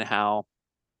Jefferson and how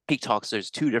he talks.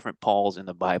 There's 2 different Pauls in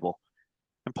the Bible,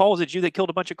 and Paul was a Jew that killed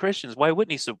a bunch of Christians. Why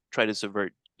wouldn't he try to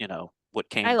subvert what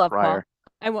came prior?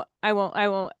 Paul. I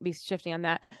won't be shifting on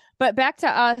that. But back to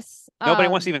us. Nobody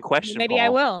wants to even question maybe Paul. I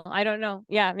will. I don't know.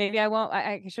 Yeah, maybe I won't.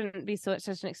 I shouldn't be such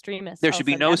an extremist. There should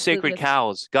be no sacred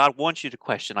cows. God wants you to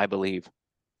question, I believe.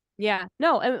 Yeah,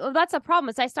 no, and that's a problem.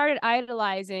 Is I started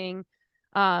idolizing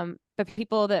the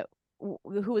people that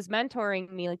who was mentoring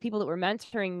me, like people that were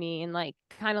mentoring me, and like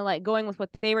kind of like going with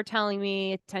what they were telling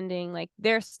me, attending like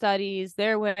their studies,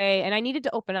 their way, and I needed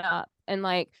to open up and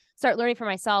like start learning for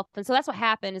myself. And so that's what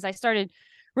happened is I started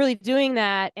really doing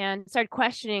that and started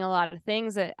questioning a lot of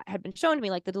things that had been shown to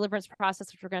me, like the deliverance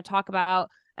process, which we're going to talk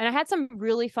about. And I had some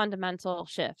really fundamental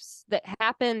shifts that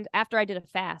happened after I did a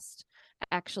fast.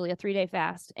 Actually, a 3-day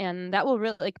fast, and that will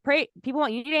really like pray. People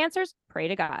want you need answers, pray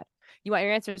to God. You want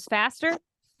your answers faster,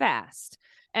 fast.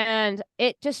 And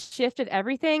it just shifted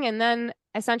everything, and then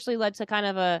essentially led to kind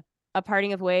of a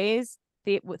parting of ways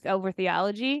over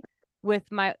theology with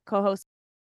my co-host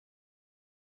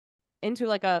into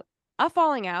like a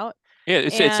falling out. Yeah,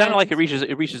 it sounded like it reaches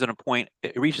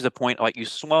a point like you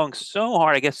swung so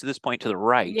hard, I guess, to this point to the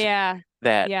right. Yeah.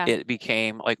 That it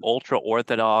became like ultra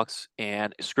orthodox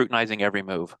and scrutinizing every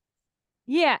move.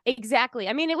 Yeah, exactly.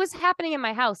 I mean, it was happening in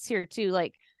my house here too.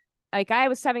 Like I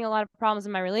was having a lot of problems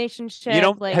in my relationship.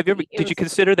 Did you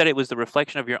consider that it was the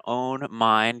reflection of your own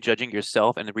mind judging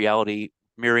yourself and the reality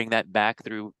mirroring that back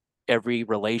through every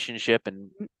relationship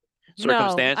and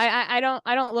circumstance? No,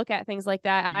 I don't look at things like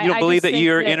that. You don't believe that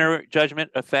your inner judgment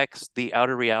affects the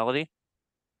outer reality?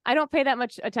 I don't pay that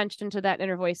much attention to that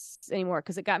inner voice anymore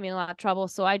because it got me in a lot of trouble.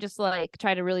 So I just like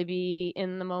try to really be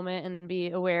in the moment and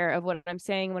be aware of what I'm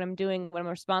saying, what I'm doing, what I'm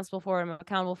responsible for, what I'm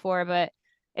accountable for. But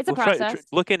it's a process.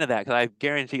 Look into that, because I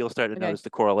guarantee you'll start to notice the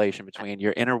correlation between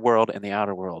your inner world and the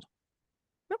outer world.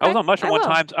 I was on mushroom one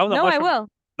time. I will.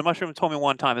 The mushroom told me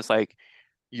one time, it's like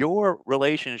your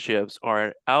relationships are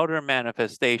an outer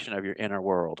manifestation of your inner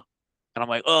world. And I'm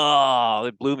like, oh,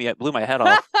 it blew my head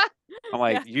off. I'm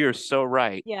like, you're so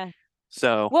right. Yeah.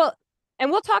 So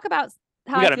and we'll talk about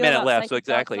how we got a minute left, so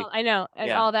exactly. I know,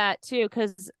 and all that too,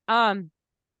 because I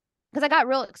got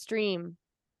real extreme.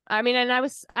 I mean, and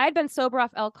I'd been sober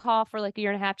off alcohol for like a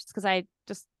year and a half just because I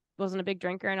just wasn't a big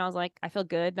drinker, and I was like, I feel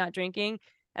good not drinking.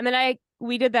 And then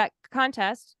we did that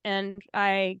contest, and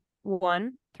I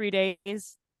won 3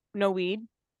 days, no weed.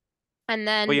 And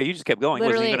then you just kept going.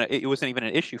 It wasn't even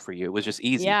an issue for you. It was just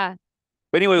easy. Yeah.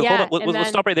 But anyway, hold on. We'll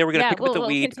stop right there. We're going to pick up the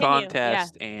weed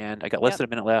contest, and I got less than a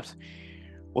minute left.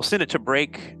 We'll send it to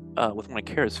break with one of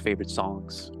Kara's favorite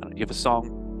songs. You have a song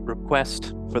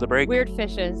request for the break? Weird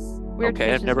Fishes.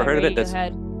 Okay, I've never heard of it. That's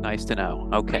nice to know.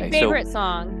 Okay, my favorite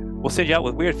song. We'll send you out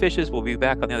with Weird Fishes. We'll be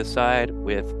back on the other side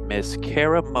with Miss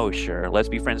Kara Mosher, Let's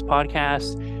Be Friends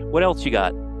podcast. What else you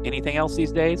got? Anything else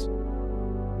these days?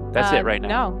 That's it right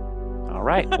now. No. All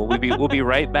right. Well, we'll be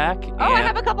right back. I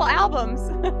have a couple albums.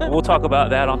 We'll talk about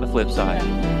that on the flip side.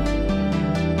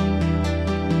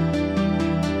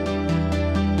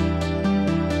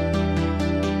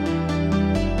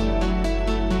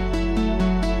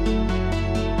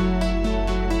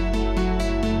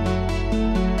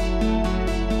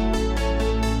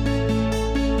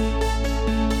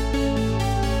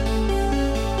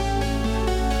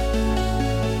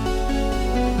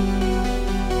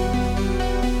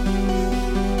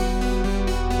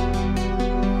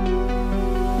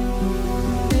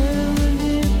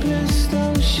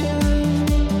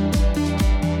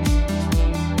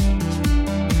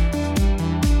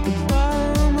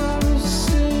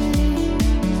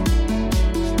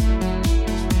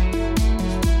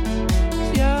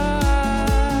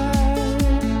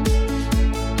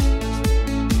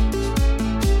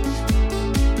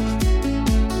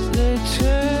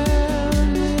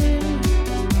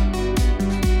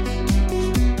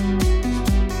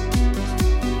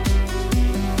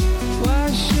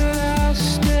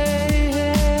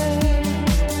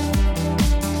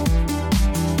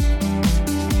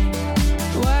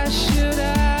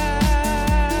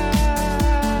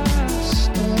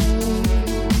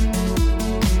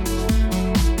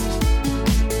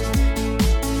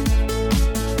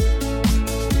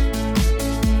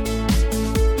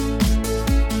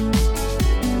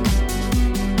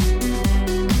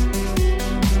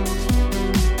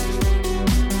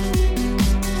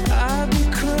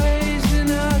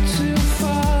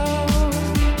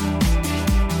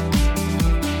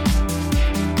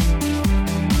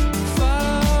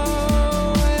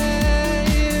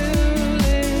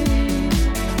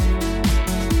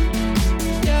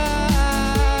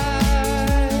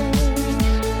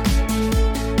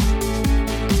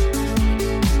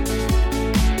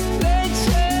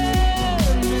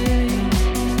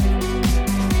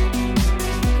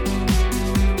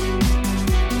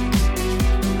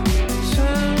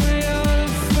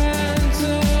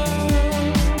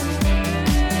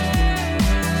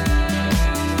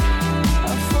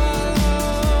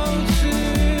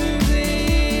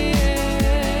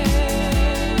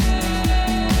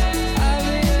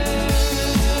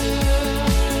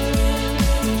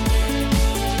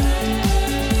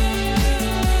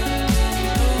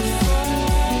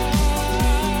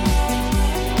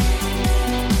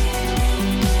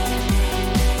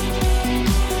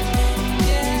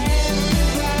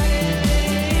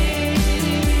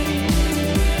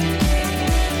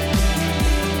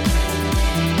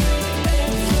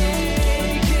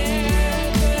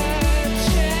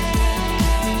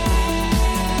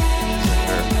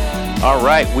 All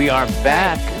right, we are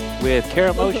back with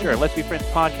Kara Mosher, Let's Be Friends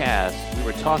podcast. We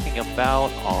were talking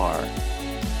about our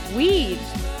weed,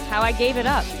 how I gave it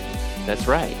up. That's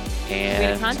right.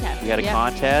 And we had a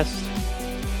contest,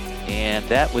 and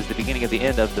that was the beginning of the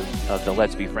end of the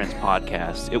Let's Be Friends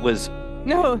podcast. It was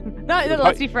not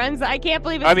Let's Be Friends. I can't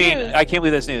believe it's news. I can't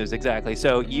believe that's news. Exactly.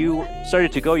 So you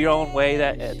started to go your own way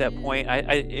at that point.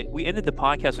 We ended the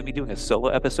podcast with me doing a solo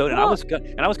episode, and I was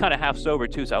kind of half sober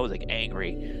too, so I was like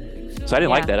angry. So I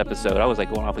didn't like that episode. I was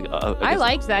like going off. I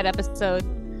liked that episode.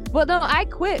 Well, no, I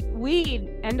quit weed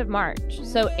end of March.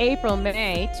 So April,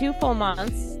 May, 2 full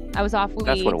months. I was off weed.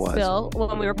 That's what it was. Still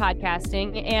when we were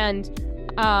podcasting, and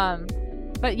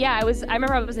but yeah, I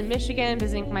remember I was in Michigan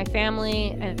visiting my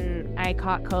family, and I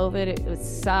caught COVID. It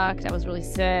sucked. I was really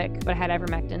sick, but I had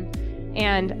ivermectin.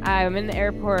 And I'm in the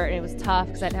airport, and it was tough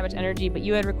because I didn't have much energy. But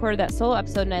you had recorded that solo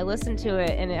episode, and I listened to it,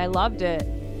 and I loved it.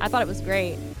 I thought it was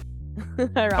great.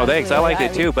 Oh, thanks. I liked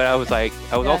it too, but I was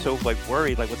also like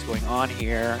worried, like what's going on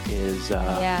here is.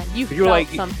 You were felt like,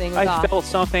 something. I felt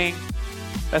something.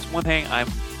 That's one thing. I'm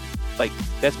like,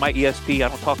 that's my ESP. I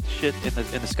don't talk to shit in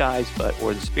the skies,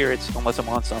 or the spirits unless I'm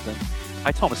on something.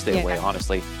 I tell them to stay away,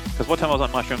 honestly. Because one time I was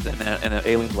on mushrooms and the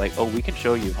alien's like, "Oh, we can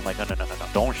show you." I'm like, "No, don't.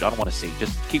 I don't want to see.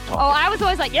 Just keep talking." Oh, I was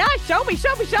always like, "Yeah, show me."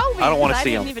 I don't want to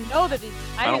see them. I didn't even know that.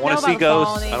 I don't want to see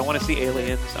ghosts. I don't want to see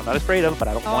aliens. I'm not afraid of them, but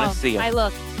I don't want to see them.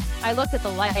 I looked at the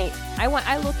light.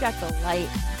 I looked at the light.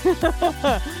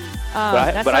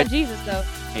 That's not Jesus, though.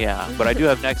 Yeah, but I do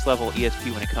have next level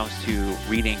ESP when it comes to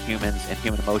reading humans and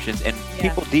human emotions, and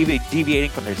people deviating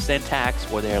from their syntax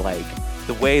or their like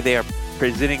the way they are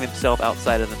presenting themselves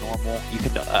outside of the normal.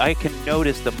 I can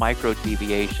notice the micro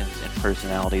deviations in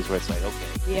personalities where it's like,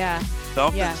 okay,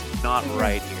 something's not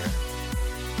right here.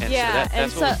 And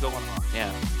that's what was going on.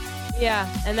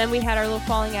 Yeah, and then we had our little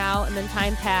falling out, and then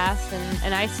time passed,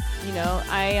 and I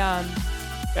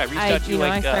reached out to you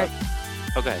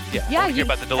okay, yeah. Yeah, hear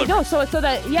about the delivery. No, so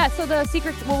the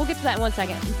secret. Well, we'll get to that in 1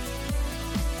 second.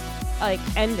 Like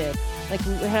ended,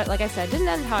 like I said, it didn't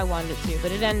end how I wanted it to,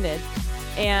 but it ended,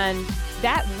 and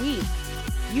that week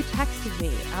you texted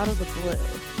me out of the blue.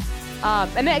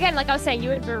 And then again, like I was saying,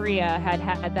 you and Maria had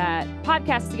that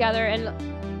podcast together, and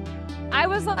I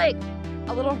was like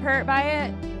a little hurt by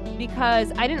it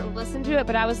because I didn't listen to it,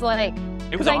 but I was like,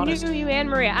 because I knew you and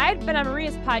Maria. I had been on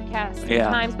Maria's podcast 3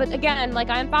 times, but again, like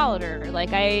I unfollowed her.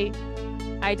 Like I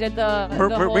did the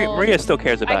whole, Maria still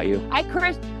cares about you. I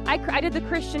did the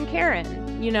Christian Karen.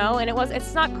 And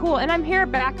it's not cool. And I'm here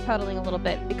backpedaling a little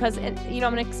bit because, I'm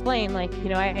going to explain, I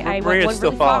went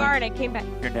really far and I came back.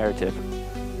 Your narrative.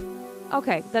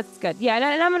 Okay, that's good. Yeah,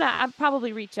 and I'll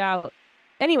probably reach out.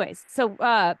 Anyways, so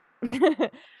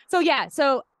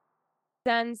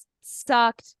then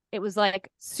sucked. It was like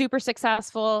super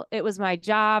successful. It was my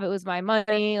job. It was my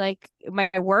money, like my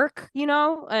work,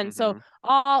 and so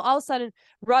all of a sudden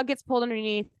rug gets pulled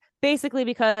underneath, basically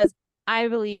because I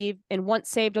believe in once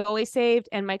saved, always saved,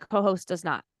 and my co-host does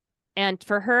not. And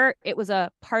for her, it was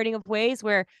a parting of ways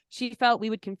where she felt we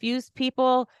would confuse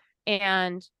people,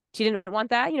 and she didn't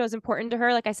want that. It was important to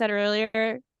her, like I said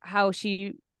earlier, how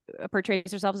she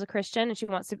portrays herself as a Christian, and she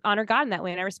wants to honor God in that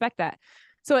way, and I respect that.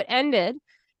 So it ended,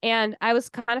 and I was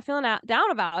kind of feeling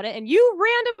down about it, and you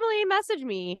randomly messaged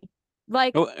me.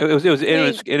 Like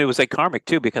it was like karmic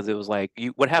too, because it was like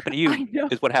what happened to you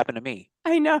is what happened to me.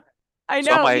 I know,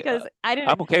 because I didn't.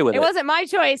 I'm okay with it. It wasn't my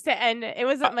choice to end. It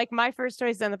wasn't like my first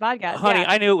choice to end the podcast. Honey,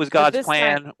 I knew it was God's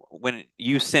plan when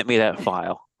you sent me that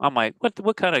file. I'm like,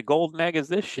 what kind of golden egg is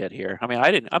this shit here? I mean,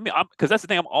 because that's the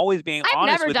thing. I'm always being honest with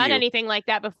you. I've never done anything like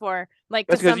that before. Like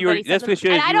that's because you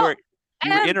were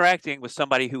interacting with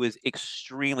somebody who is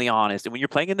extremely honest, and when you're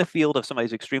playing in the field of somebody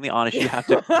who's extremely honest, you have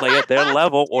to play at their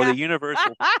level, or the universe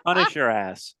will punish your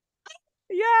ass.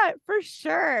 Yeah, for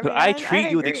sure. But I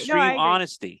treat you with extreme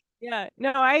honesty. Yeah,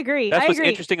 no, I agree. That's what's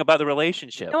interesting about the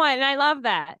relationship. No, and I love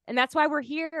that, and that's why we're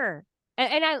here.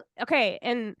 And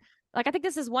I think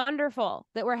this is wonderful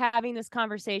that we're having this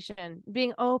conversation,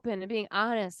 being open and being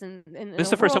honest. And this is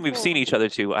the first time we've seen each other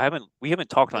too. We haven't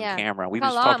talked on camera. We've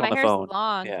just talked on the phone.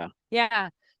 Long. Yeah. Yeah.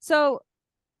 So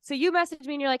you messaged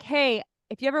me and you're like, hey,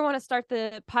 if you ever want to start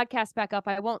the podcast back up,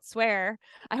 I won't swear.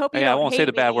 I hope you don't hate me. I won't say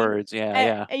the bad words.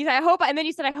 Yeah. And you said, and then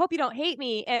you said, I hope you don't hate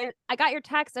me. And I got your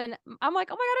text and I'm like,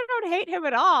 oh my God, I don't hate him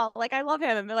at all. Like, I love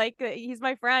him. Like, he's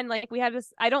my friend. Like, we had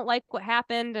this, I don't like what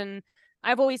happened. And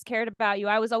I've always cared about you.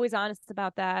 I was always honest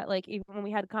about that. Like, even when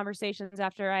we had conversations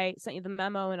after I sent you the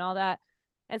memo and all that.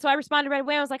 And so I responded right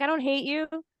away. I was like, I don't hate you.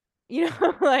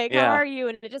 How are you?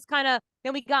 And it just kind of,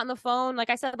 then we got on the phone. Like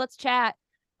I said, let's chat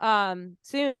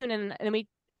soon. And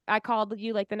I called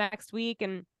you like the next week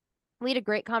and we had a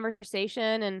great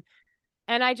conversation.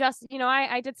 And I just,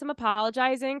 I did some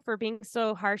apologizing for being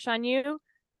so harsh on you,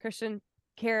 Christian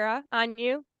Kara, on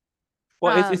you.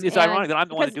 Well, it's ironic that I'm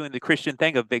the one doing the Christian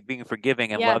thing of being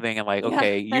forgiving and loving and like,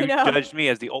 okay, you judged me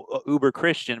as the uber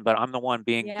Christian, but I'm the one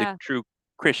being the true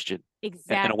Christian.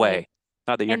 Exactly. In a way.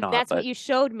 Not that you're not. That's what you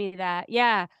showed me that.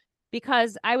 Yeah.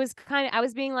 Because I was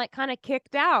being like kind of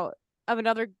kicked out of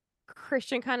another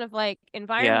Christian kind of like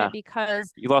environment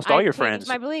because you lost all your friends.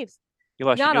 My beliefs. You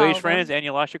lost your New Age friends and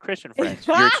you lost your Christian friends.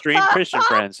 Your extreme Christian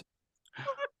friends.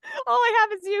 All I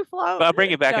have is you, Flo. But I'll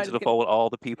bring you back into the fold with all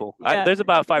the people. Yeah. There's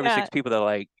about 5 or 6 people that are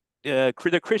like, they're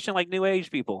Christian like New Age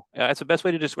people. That's the best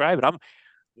way to describe it.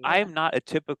 I Yeah. am not a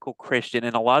typical Christian,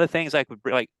 and a lot of things I could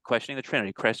like questioning the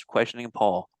Trinity, questioning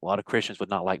Paul. A lot of Christians would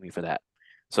not like me for that.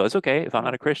 So it's okay if I'm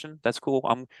not Yeah. a Christian. That's cool.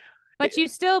 But you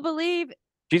still believe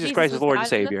Jesus Jesus Christ is was Lord and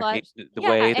God in the Savior. flesh. The Yeah,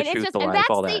 way, the and it's truth, just, the and life, that's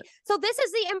all the, that. so this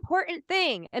is the important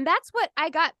thing. And that's what I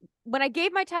got when I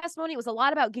gave my testimony. It was a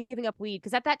lot about giving up weed,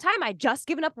 because at that time I just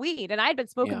given up weed and I had been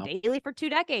smoking Yeah, daily for 2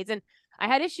 decades, and I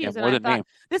had yeah, issues, and more I than me.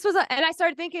 thought and I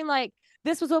started thinking like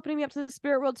this was opening me up to the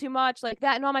spirit world too much, like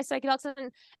that, and all my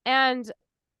psychedelics, and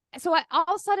so all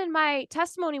of a sudden my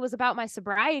testimony was about my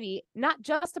sobriety, not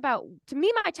just about, to me,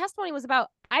 my testimony was about,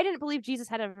 I didn't believe Jesus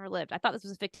had ever lived. I thought this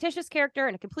was a fictitious character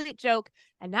and a complete joke.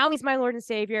 And now he's my Lord and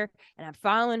Savior, and I'm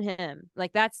following him.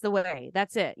 Like, that's the way.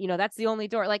 That's it. That's the only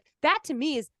door. Like, that to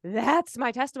me that's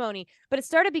my testimony. But it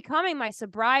started becoming my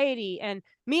sobriety and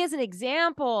me as an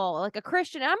example, like a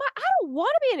Christian. And I don't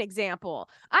want to be an example.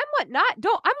 I'm what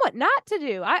not to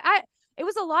do. It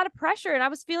was a lot of pressure, and I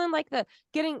was feeling like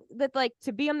like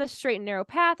to be on the straight and narrow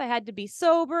path, I had to be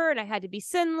sober and I had to be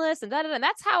sinless and and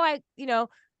that's how I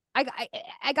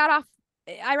got off,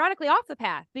 ironically, off the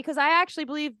path, because I actually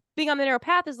believe being on the narrow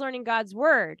path is learning God's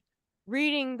word,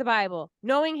 reading the Bible,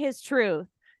 knowing his truth,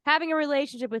 having a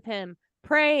relationship with him,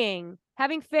 praying,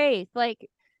 having faith, like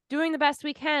doing the best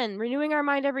we can, renewing our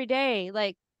mind every day.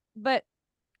 Like, but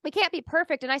we can't be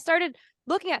perfect. And I started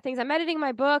looking at things. I'm editing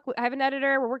my book. I have an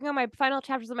editor. We're working on my final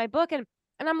chapters of my book. And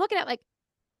I'm looking at like,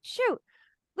 shoot,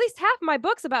 at least half of my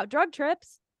book's about drug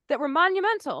trips that were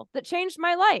monumental, that changed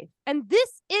my life. And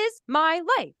this is my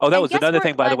life. Oh, that And was guess another where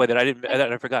thing, it by the led? way, that I didn't, Like,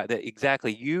 that I forgot. That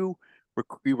exactly, you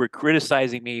were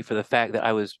criticizing me for the fact that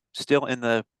I was still in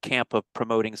the camp of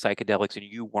promoting psychedelics, and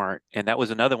you weren't. And that was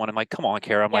another one. I'm like, come on,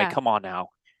 Kara. I'm like, yeah, come on now,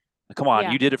 come on.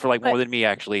 yeah. You did it for like more But than me,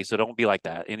 actually. So don't be like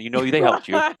that. And they helped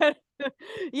you.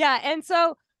 yeah. And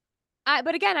so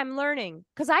but again, I'm learning,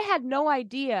 because I had no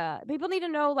idea. People need to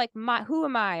know, like, who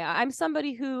am I? I'm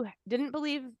somebody who didn't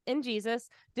believe in Jesus,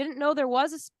 didn't know there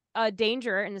was a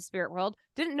danger in the spirit world,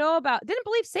 didn't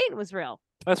believe Satan was real.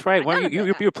 That's right. When None of it.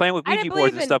 you were playing with I didn't Ouija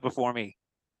boards believe and in stuff before me,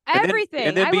 and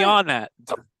everything. then beyond that,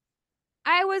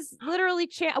 I was literally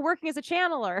working as a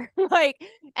channeler, like,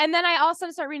 and then I all of a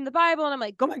sudden start reading the Bible, and I'm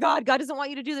like, oh my God, God doesn't want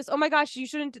you to do this. Oh my gosh, you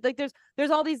shouldn't. Like, there's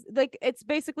all these, like, it's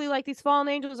basically like these fallen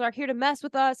angels are here to mess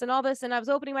with us and all this. And I was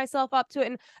opening myself up to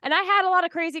it, and I had a lot of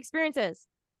crazy experiences,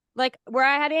 like where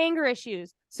I had anger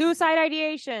issues, suicide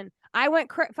ideation. I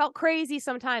felt crazy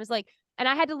sometimes, like, and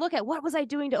I had to look at what was I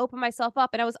doing to open myself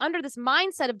up, and I was under this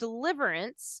mindset of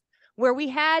deliverance where we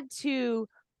had to.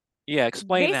 yeah,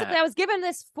 explain Basically, that. I was given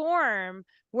this form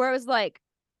where it was like,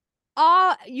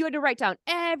 you had to write down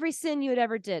every sin you had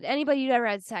ever did, anybody you'd ever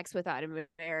had sex with out of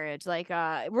marriage, like,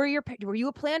 were you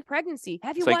a planned pregnancy,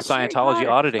 have you It's like watched Harry Scientology Potter,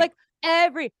 auditing. like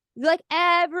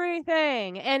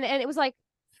everything, and it was like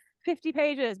 50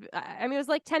 pages. I mean, it was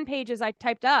like 10 pages I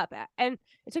typed up, and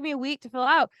it took me a week to fill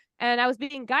out, and I was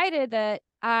being guided that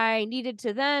I needed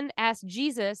to then ask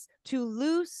Jesus to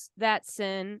loose that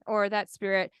sin or that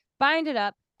spirit, bind it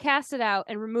up, cast it out,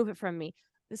 and remove it from me.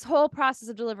 This whole process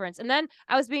of deliverance. And then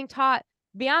I was being taught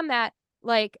beyond that,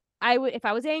 like, I would, if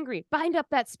I was angry, bind up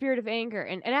that spirit of anger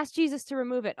and ask Jesus to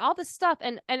remove it, all this stuff.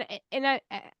 And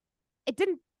it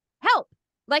didn't help.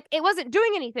 Like, it wasn't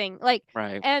doing anything. Like,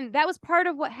 Right. and that was part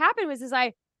of what happened is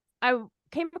I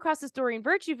came across this Doreen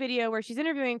Virtue video where she's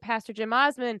interviewing Pastor Jim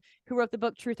Osman, who wrote the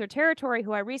book Truth or Territory,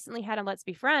 who I recently had on Let's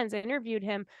Be Friends. I interviewed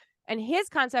him, and his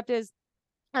concept is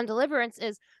on deliverance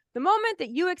is the moment that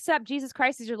you accept Jesus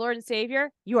Christ as your Lord and Savior,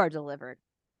 you are delivered.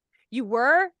 You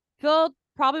were filled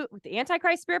probably with the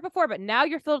Antichrist spirit before, but now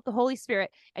you're filled with the Holy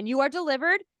Spirit, and you are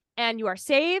delivered, and you are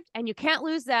saved, and you can't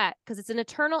lose that, because it's an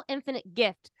eternal, infinite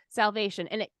gift, salvation.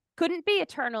 And it couldn't be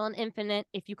eternal and infinite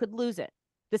if you could lose it.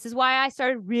 This is why I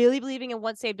started really believing in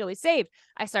once saved, always saved.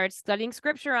 I started studying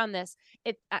scripture on this.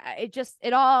 It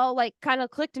all like kind of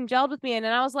clicked and gelled with me. And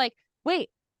then I was like, wait,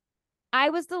 I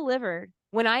was delivered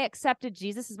when I accepted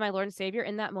Jesus as my Lord and Savior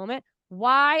in that moment.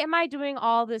 Why am I doing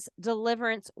all this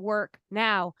deliverance work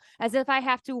now? As if I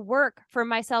have to work for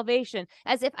my salvation,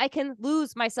 as if I can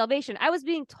lose my salvation. I was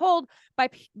being told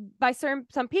by some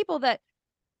people that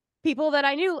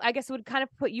I knew, I guess would kind of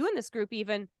put you in this group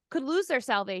even, could lose their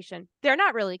salvation. They're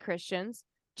not really Christians.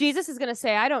 Jesus is going to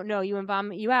say, I don't know you, and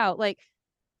vomit you out. Like,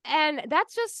 and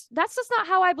that's just not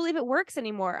how I believe it works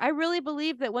anymore. I really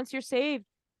believe that once you're saved,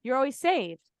 you're always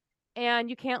saved, and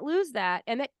you can't lose that.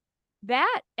 And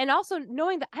that, and also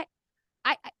knowing that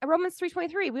I Romans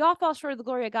 3:23, we all fall short of the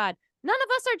glory of God. None of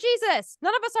us are Jesus.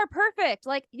 None of us are perfect.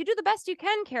 Like, you do the best you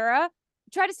can, Kara.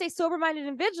 Try to stay sober-minded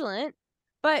and vigilant,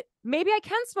 but maybe I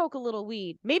can smoke a little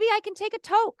weed. Maybe I can take a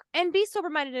toke and be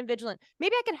sober-minded and vigilant.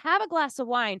 Maybe I can have a glass of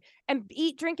wine and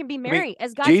eat, drink, and be I mean, merry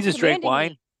as God's Jesus drank commanding wine.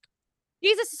 me.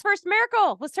 Jesus' first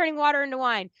miracle was turning water into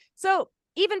wine. So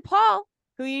even Paul,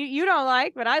 who you don't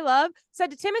like, but I love,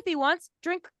 said to Timothy once,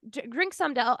 drink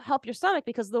some to help your stomach,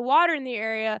 because the water in the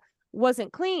area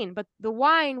wasn't clean, but the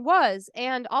wine was.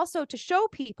 And also to show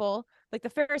people, like the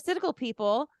Pharisaical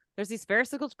people, there's these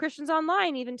Pharisaical Christians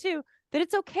online even too, that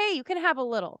it's okay. You can have a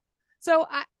little. So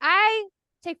I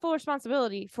take full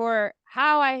responsibility for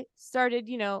how I started,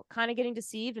 kind of getting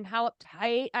deceived and how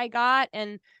uptight I got,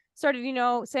 and started,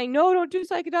 saying, no, don't do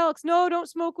psychedelics. No, don't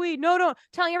smoke weed. No, don't,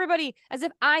 telling everybody as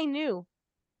if I knew.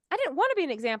 I didn't want to be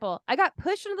an example. I got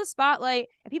pushed into the spotlight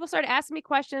and people started asking me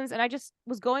questions, and I just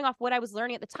was going off what I was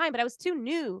learning at the time, but I was too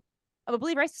new of a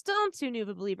believer. I still am too new of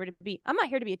a believer to be. I'm not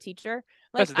here to be a teacher.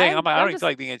 That's the thing. I don't even feel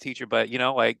like being a teacher, but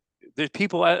like there's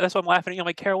people. That's why I'm laughing. I'm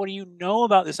like, Carol, what do you know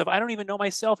about this stuff? I don't even know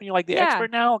myself, and you're like the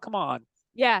expert now. Come on.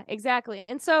 Yeah, exactly.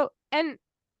 And so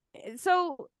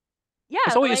yeah,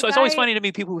 it's always funny to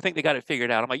me, people who think they got it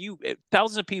figured out. I'm like,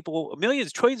 thousands of people,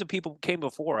 millions, trillions of people came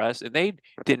before us, and they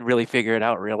didn't really figure it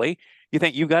out. Really, you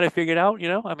think you got it figured out?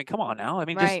 I mean, come on now. I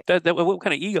mean, right. just what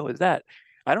kind of ego is that?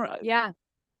 I don't. Yeah.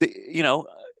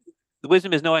 The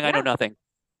wisdom is knowing I know nothing.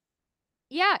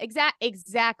 Yeah,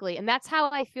 exactly. And that's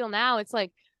how I feel now. It's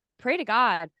like, pray to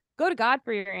God, go to God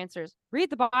for your answers,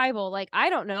 read the Bible. Like, I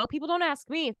don't know. People don't ask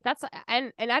me.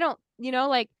 And I don't,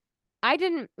 I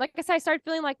didn't, like I said, I started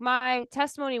feeling like my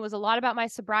testimony was a lot about my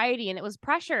sobriety, and it was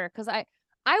pressure because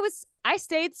I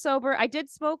stayed sober. I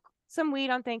did smoke some weed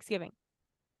on Thanksgiving.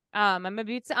 I'm gonna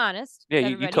be honest. Yeah,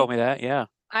 you told me that. Yeah.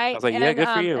 I was like, yeah, good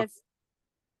for you.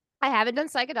 I haven't done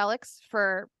psychedelics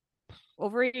for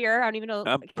over a year. I don't even know.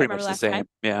 I'm pretty much the same. Time.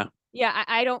 Yeah. Yeah,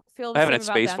 I don't feel the I same haven't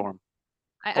had space them. for them.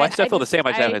 I still feel the same. I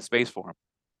just haven't had space for them.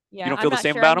 Yeah, you don't feel the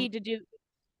same about them? Need to do.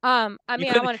 I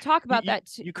mean, I want to talk about that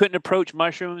too. You couldn't approach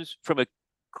mushrooms from a.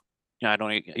 You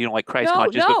don't like Christ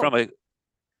conscious, but from a.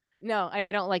 No, I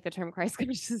don't like the term Christ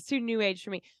conscious. It's too new age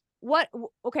for me.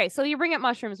 Okay, so you bring up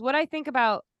mushrooms. What I think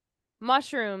about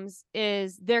mushrooms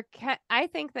is I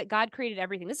think that God created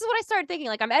everything. This is what I started thinking.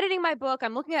 Like, I'm editing my book.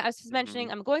 I'm looking at, I was just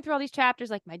mentioning, I'm going through all these chapters,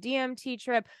 like my DMT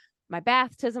trip, my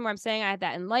baptism, where I'm saying I had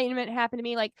that enlightenment happen to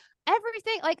me. Like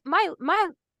everything, like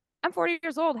I'm 40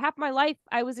 years old. Half my life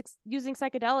I was using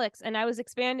psychedelics, and I was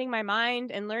expanding my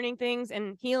mind and learning things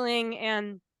and healing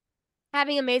and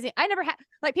having amazing. I never had,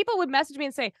 like, people would message me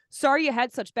and say, sorry you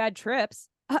had such bad trips.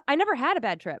 I never had a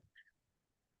bad trip.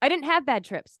 I didn't have bad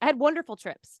trips. I had wonderful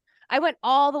trips. I went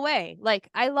all the way. Like,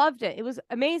 I loved it. It was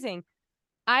amazing.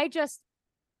 This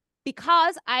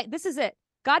is it.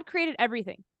 God created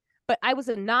everything, but I was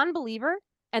a non-believer.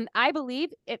 And I believe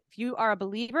if you are a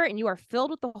believer and you are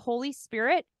filled with the Holy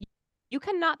Spirit, you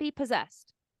cannot be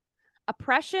possessed.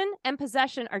 Oppression and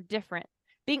possession are different.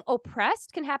 Being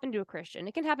oppressed can happen to a Christian.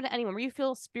 It can happen to anyone where you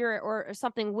feel a spirit or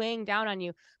something weighing down on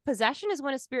you. Possession is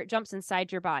when a spirit jumps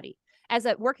inside your body.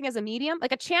 Working as a medium,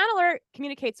 like a channeler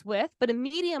communicates with, but a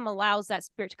medium allows that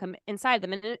spirit to come inside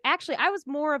them. And actually, I was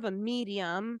more of a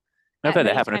medium. I've had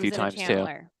that happen a few times too.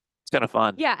 It's kind of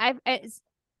fun. Yeah,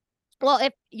 well,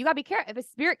 if you gotta be careful, if a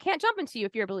spirit can't jump into you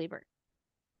if you're a believer.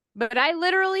 But I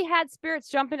literally had spirits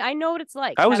jumping. I know what it's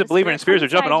like. I was a believer, and spirits were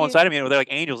jumping all inside of me, and they're like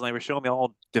angels, and they were showing me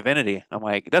all divinity. I'm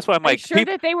like, that's why I'm like, sure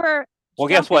that they were. Well,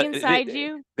 guess what? Inside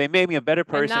you, they made me a better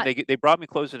person. They brought me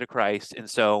closer to Christ, and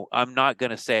so I'm not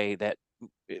gonna say that.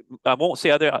 I won't say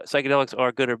other psychedelics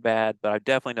are good or bad, but I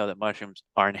definitely know that mushrooms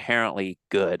are inherently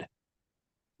good.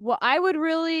 Well, I would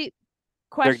really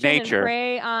question and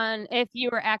pray on if you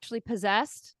were actually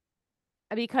possessed.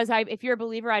 Because if you're a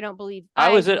believer, I don't believe.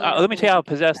 Let me tell you how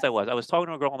possessed I was. I was talking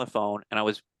to a girl on the phone, and I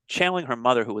was channeling her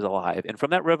mother who was alive. And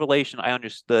from that revelation, I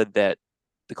understood that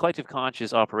the collective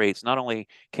conscious operates. Not only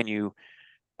can you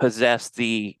possess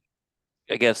the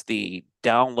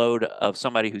download of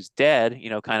somebody who's dead,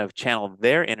 kind of channel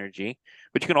their energy,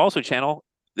 but you can also channel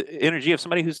the energy of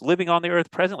somebody who's living on the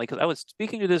earth presently. Because I was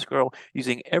speaking to this girl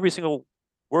using every single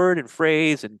word and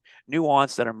phrase and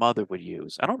nuance that her mother would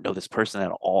use. I don't know this person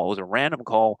at all. It was a random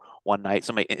call one night.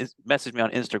 Somebody messaged me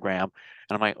on Instagram, and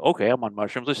I'm like, okay, I'm on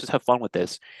mushrooms. Let's just have fun with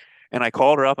this. And I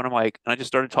called her up, and I just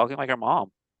started talking like her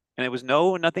mom. And it was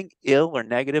nothing ill or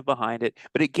negative behind it,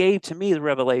 but it gave to me the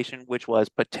revelation, which was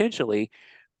potentially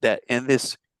that in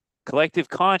this collective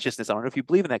consciousness, I don't know if you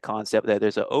believe in that concept, that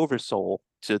there's an oversoul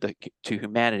to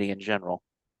humanity in general.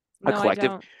 No, a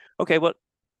collective. Okay, well,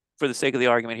 for the sake of the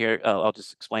argument here, I'll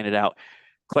just explain it out.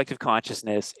 Collective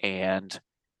consciousness, and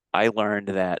I learned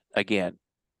that, again,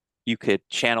 you could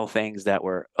channel things that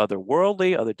were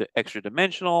otherworldly, extra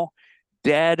dimensional,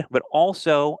 dead, but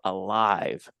also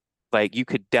alive. Like you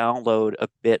could download a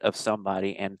bit of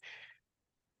somebody and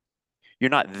you're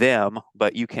not them,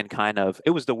 but you can kind of, it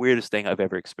was the weirdest thing I've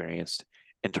ever experienced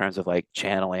in terms of like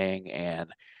channeling and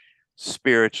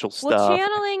spiritual Well, stuff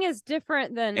channeling is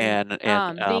different than and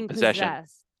being possession.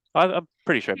 possessed. I'm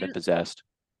pretty sure I've been possessed.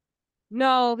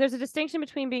 No, there's a distinction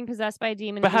between being possessed by a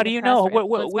demon But and how being do you know? oppressed or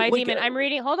influenced by a What, demon. I'm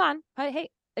reading. Hold on. Hey,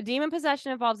 a demon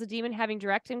possession involves a demon having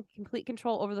direct and complete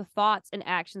control over the thoughts and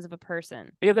actions of a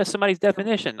person. yeah, that's somebody's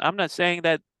definition. I'm not saying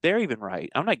that they're even right.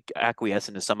 I'm not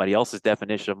acquiescing to somebody else's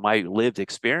definition of my lived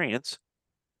experience.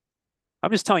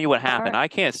 I'm just telling you what All happened. right. I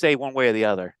can't say one way or the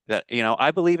other. That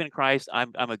I believe in Christ.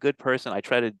 I'm a good person. I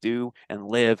try to do and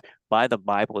live by the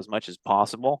Bible as much as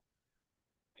possible.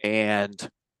 And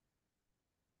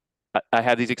I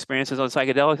have these experiences on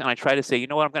psychedelics, and I try to say, you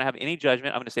know what, I'm going to have any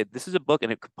judgment. I'm going to say this is a book,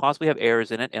 and it could possibly have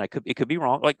errors in it, and it could be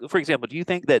wrong. Like for example, do you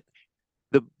think that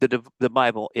the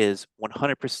Bible is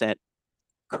 100%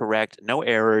 correct, no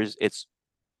errors, it's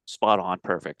spot on,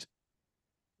 perfect?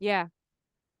 Yeah.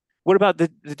 What about the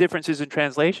differences in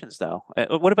translations, though?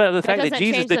 What about the That fact that doesn't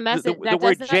Jesus, change the message. the That does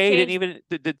word not J didn't change.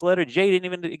 even, the letter J didn't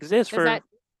even exist Does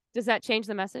for. that change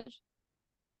the message?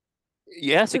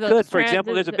 Yes, To it could. those For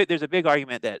example, there's a big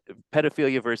argument that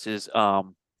pedophilia versus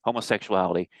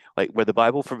homosexuality, like where the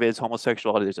Bible forbids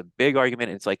homosexuality, there's a big argument.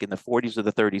 It's like in the 40s or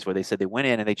the 30s where they said they went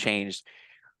in and they changed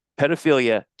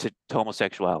pedophilia to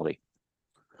homosexuality.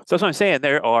 So that's what I'm saying.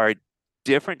 There are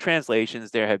different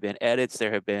translations. There have been edits.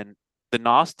 There have been the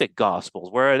Gnostic Gospels.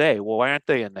 Where are they? Well, why aren't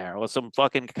they in there? Well, some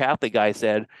fucking Catholic guy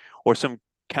said, or some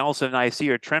Council of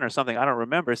Nicaea or Trent or something, I don't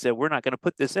remember, said, we're not going to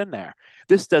put this in there.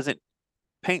 This doesn't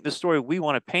paint the story we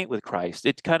want to paint with Christ.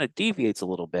 It kind of deviates a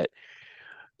little bit.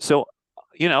 So,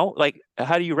 like,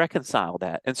 how do you reconcile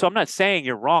that? And so I'm not saying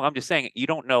you're wrong. I'm just saying you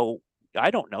don't know.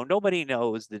 I don't know. Nobody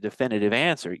knows the definitive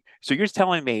answer. So you're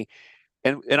telling me,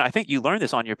 and I think you learned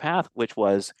this on your path, which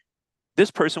was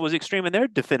this person was extreme in their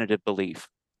definitive belief.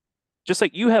 Just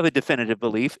like you have a definitive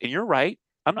belief, and you're right.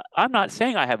 I'm not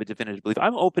saying I have a definitive belief.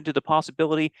 I'm open to the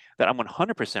possibility that I'm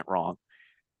 100% wrong.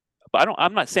 But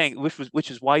I'm not saying, which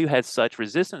is why you had such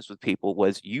resistance with people,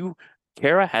 was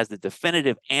Kara has the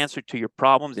definitive answer to your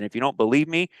problems, and if you don't believe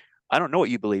me, I don't know what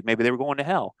you believe. Maybe they were going to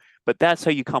hell, but that's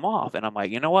how you come off. And I'm like,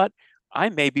 you know what? I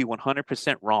may be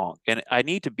 100% wrong, and I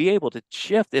need to be able to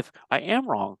shift if I am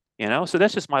wrong. So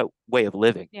that's just my way of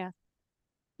living. Yeah.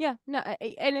 Yeah, no,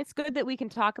 and it's good that we can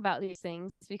talk about these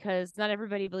things because not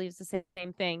everybody believes the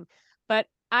same thing. But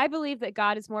I believe that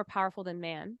God is more powerful than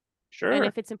man. Sure. And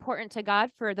if it's important to God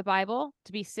for the Bible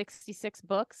to be 66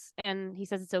 books, and he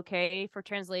says it's okay for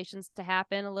translations to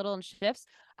happen a little and shifts,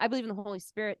 I believe in the Holy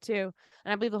Spirit too.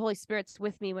 And I believe the Holy Spirit's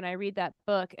with me when I read that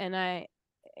book. And I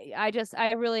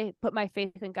really put my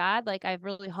faith in God. Like I've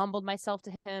really humbled myself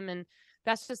to him. And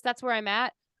that's where I'm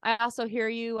at. I also hear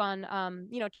you on,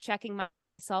 checking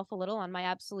myself a little on my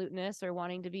absoluteness or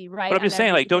wanting to be right. But I'm just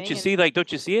saying, like, don't you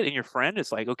and see it in your friend?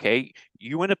 It's like, okay,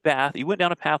 you went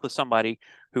down a path with somebody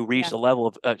who reached a level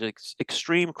of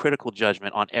extreme critical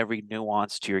judgment on every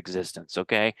nuance to your existence.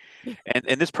 Okay.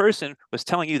 And this person was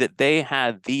telling you that they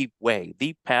had the way,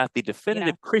 the path, the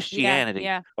definitive Christianity.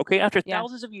 Yeah. Okay. After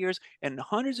thousands of years and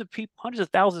hundreds of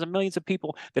thousands of millions of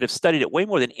people that have studied it way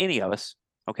more than any of us.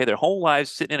 Okay. Their whole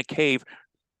lives sitting in a cave,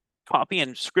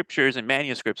 copying scriptures and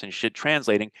manuscripts and shit,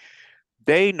 translating.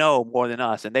 They know more than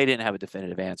us, and they didn't have a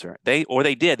definitive answer. They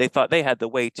did. They thought they had the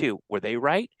way too. Were they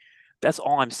right? That's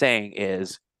all I'm saying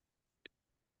is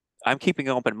I'm keeping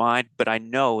an open mind, but I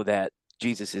know that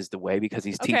Jesus is the way because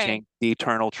he's teaching the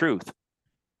eternal truth.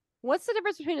 What's the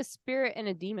difference between a spirit and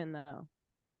a demon, though?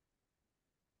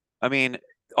 I mean,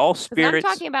 all spirits.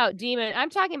 I'm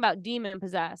talking about demon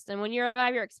possessed. And when you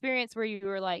have your experience where you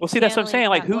were like, well, see, that's what I'm saying.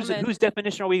 Like, whose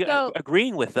definition are we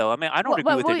agreeing with, though? I mean, I don't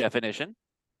agree with their definition.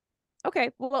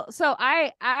 Okay, well, so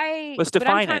let's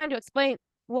define I'm trying to explain.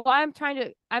 Well, I'm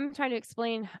trying to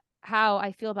explain how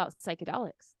I feel about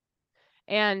psychedelics,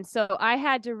 and so I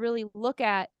had to really look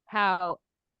at how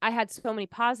I had so many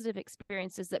positive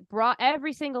experiences that brought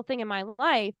every single thing in my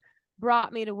life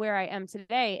brought me to where I am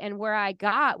today, and where I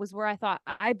got was where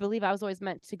I believe I was always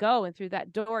meant to go, and through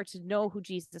that door to know who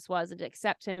Jesus was and to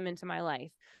accept him into my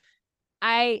life.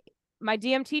 My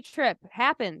DMT trip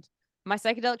happened. My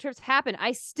psychedelic trips happened.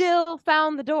 I still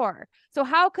found the door. So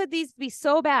how could these be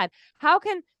so bad? How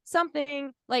can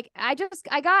something like I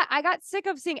got sick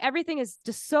of seeing everything is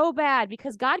just so bad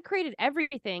because God created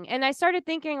everything. And I started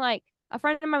thinking, like, a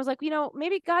friend of mine was like,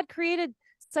 maybe God created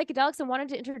psychedelics and wanted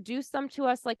to introduce them to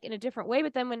us like in a different way.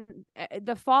 But then when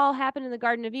the fall happened in the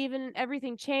Garden of Eden,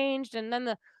 everything changed. And then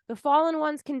the fallen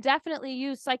ones can definitely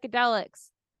use psychedelics.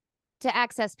 to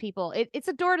access people. It's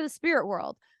a door to the spirit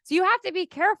world. So you have to be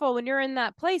careful when you're in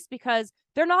that place, because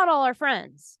they're not all our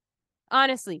friends.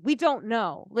 Honestly, we don't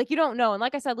know. Like, you don't know. And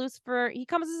like I said, Lucifer, he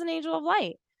comes as an angel of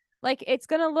light. Like, it's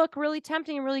going to look really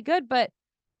tempting and really good, but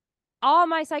all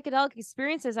my psychedelic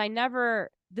experiences, the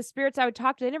spirits I would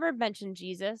talk to, they never mentioned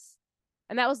Jesus.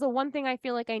 And that was the one thing I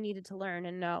feel like I needed to learn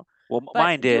and know. Well, But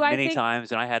mine did many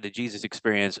times, and I had a Jesus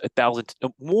experience 1,000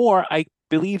 more. I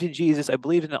believed in Jesus. I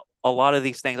believed in a lot of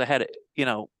these things. I had,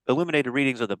 illuminated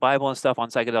readings of the Bible and stuff on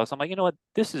psychedelics. I'm like, you know what?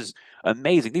 This is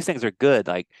amazing. These things are good.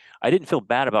 Like, I didn't feel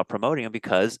bad about promoting them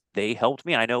because they helped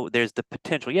me. And I know there's the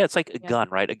potential. Yeah, it's like a gun,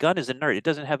 right? A gun is inert. It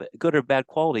doesn't have good or bad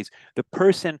qualities. The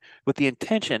person with the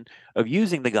intention of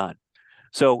using the gun.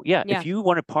 So yeah, if you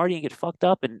want to party and get fucked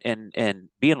up and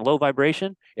be in low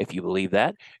vibration, if you believe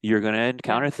that, you're going to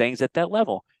encounter things at that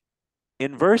level.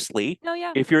 Inversely,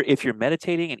 if you're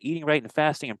meditating and eating right and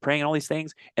fasting and praying and all these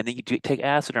things, and then you take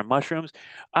acid or mushrooms,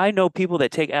 I know people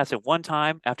that take acid one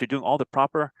time after doing all the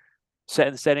proper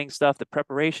setting stuff, the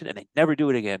preparation, and they never do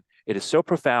it again. It is so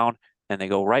profound, and they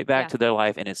go right back to their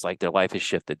life, and it's like their life is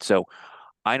shifted. So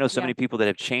I know so many people that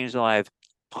have changed their life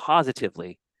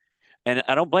positively. And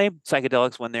I don't blame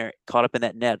psychedelics when they're caught up in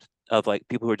that net of like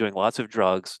people who are doing lots of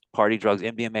drugs, party drugs,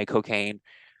 MDMA, cocaine,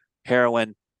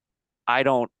 heroin. I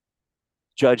don't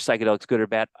judge psychedelics good or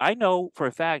bad. I know for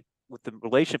a fact with the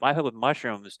relationship I have with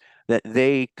mushrooms that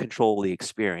they control the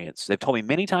experience. They've told me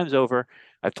many times over.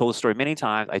 I've told the story many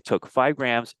times. I took 5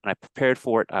 grams and I prepared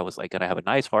for it. I was like, going to have a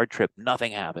nice hard trip.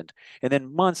 Nothing happened. And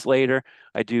then months later,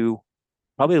 I do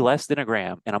probably less than a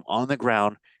gram and I'm on the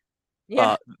ground,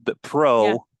 the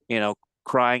pro,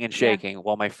 crying and shaking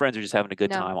while my friends are just having a good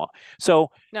time. So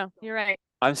no, you're right.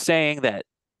 I'm saying that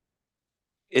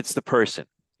it's the person.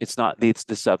 It's not it's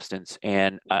the substance.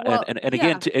 And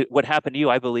again, what happened to you,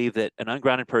 I believe that an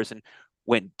ungrounded person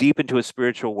went deep into a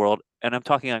spiritual world, and I'm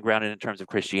talking ungrounded in terms of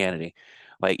Christianity.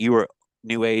 Like you were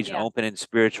New Age and open and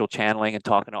spiritual channeling and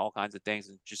talking to all kinds of things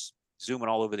and just zooming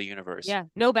all over the universe. Yeah,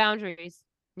 no boundaries.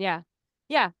 Yeah.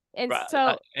 And right.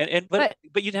 so, but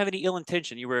you didn't have any ill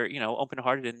intention. You were,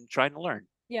 open-hearted and trying to learn.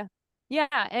 Yeah.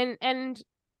 And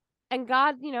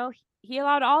God, he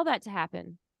allowed all that to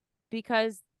happen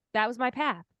because that was my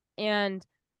path. And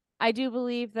I do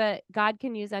believe that God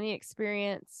can use any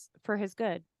experience for his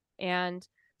good. And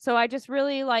so I just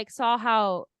really saw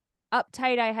how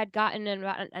uptight I had gotten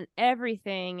and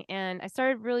everything. And I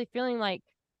started really feeling like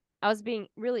I was being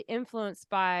really influenced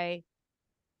by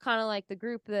kind of like the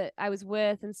group that I was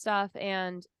with and stuff.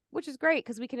 And which is great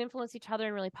because we can influence each other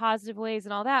in really positive ways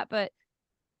and all that. But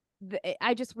the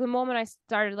moment I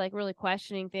started really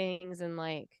questioning things and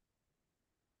I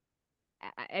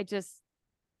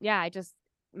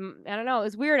don't know. It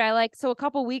was weird. So a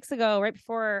couple weeks ago, right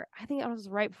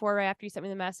after you sent me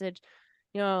the message,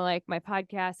 my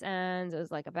podcast ends. It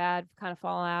was a bad kind of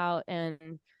fallout,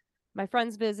 and my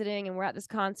friend's visiting, and we're at this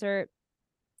concert,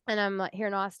 and I'm here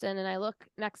in Austin, and I look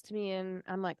next to me, and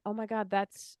I'm like, oh my God,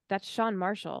 that's Shawn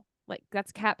Marshall.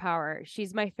 That's Cat Power.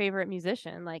 She's my favorite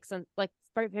musician.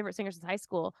 Favorite singer since high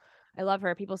school. I love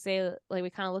her. People say we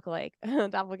kind of look alike,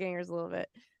 doppelgangers a little bit.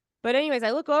 But anyways, I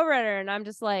look over at her and I'm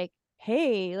just like,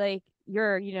 hey,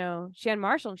 you're, Shawn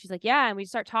Marshall. And she's like, yeah. And we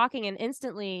start talking and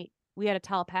instantly we had a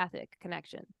telepathic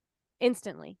connection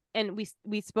instantly. And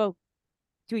we spoke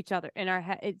to each other in our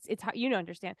head. It's how,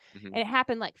 understand. Mm-hmm. And it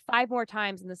happened 5 more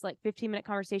times in this 15-minute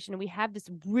conversation. And we have this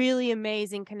really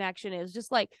amazing connection. It was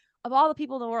just of all the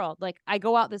people in the world, I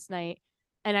go out this night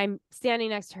and I'm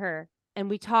standing next to her and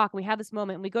we talk, and we have this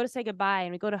moment and we go to say goodbye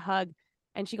and we go to hug.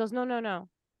 And she goes, no.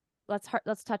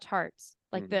 Let's touch hearts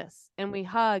like mm-hmm. this. And we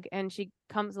hug and she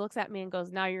looks at me and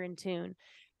goes, now you're in tune.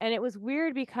 And it was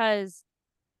weird because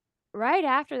right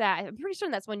after that, I'm pretty sure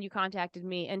that's when you contacted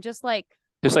me and just like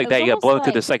that, you got blown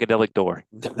through the psychedelic door,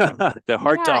 the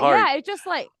heart to heart. Yeah. It just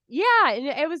and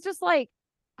it was just I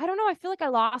don't know. I feel like I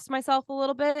lost myself a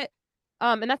little bit.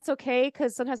 And that's okay.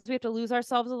 Cause sometimes we have to lose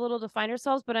ourselves a little to find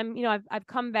ourselves, but I've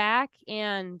come back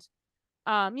and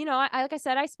I like I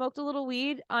said, I smoked a little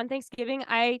weed on Thanksgiving.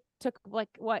 I took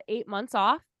 8 months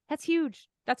off. That's huge.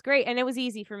 That's great. And it was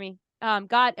easy for me.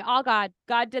 God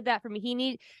did that for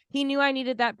me. He knew I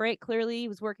needed that break. Clearly he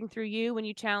was working through you when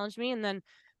you challenged me. And then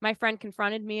my friend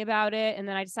confronted me about it. And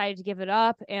then I decided to give it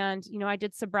up. And, I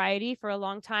did sobriety for a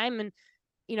long time. And,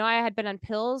 I had been on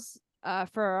pills,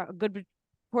 for a good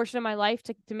portion of my life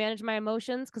to manage my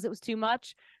emotions because it was too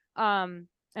much.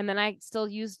 And then I still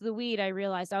used the weed. I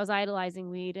realized I was idolizing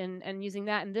weed and using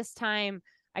that. And this time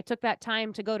I took that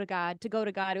time to go to God.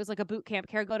 It was like a boot camp.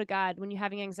 Go to God. When you're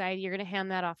having anxiety, you're going to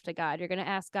hand that off to God. You're going to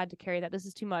ask God to carry that. This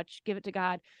is too much. Give it to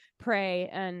God. Pray.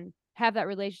 And have that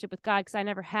relationship with God, because I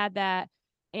never had that.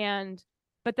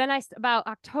 But then about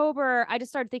October, I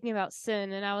just started thinking about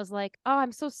sin, and I was like, oh,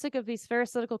 I'm so sick of these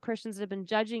Pharisaical Christians that have been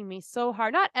judging me so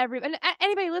hard. Not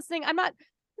anybody listening.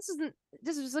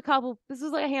 This is just a couple, this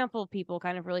is like a handful of people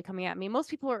kind of really coming at me. Most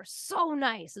people are so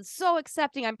nice and so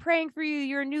accepting. I'm praying for you.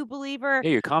 You're a new believer. Yeah,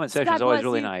 your comment section is always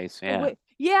really nice. Yeah.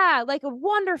 Yeah, like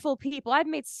wonderful people. I've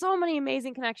made so many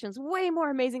amazing connections, way more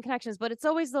amazing connections, but it's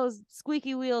always those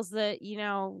squeaky wheels that,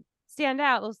 stand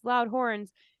out, those loud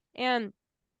horns. And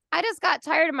I just got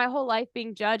tired of my whole life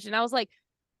being judged. And I was like,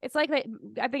 it's like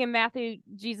I think in Matthew,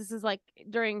 Jesus is like,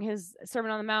 during his Sermon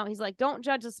on the Mount, he's like, don't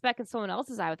judge a speck in someone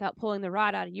else's eye without pulling the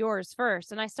rod out of yours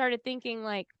first. And I started thinking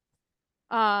like,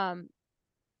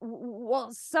 well,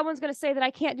 someone's going to say that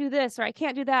I can't do this or I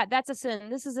can't do that. That's a sin.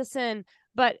 This is a sin.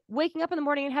 But waking up in the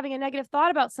morning and having a negative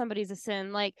thought about somebody's a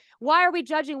sin. Like, why are we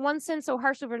judging one sin so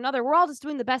harshly over another? We're all just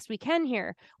doing the best we can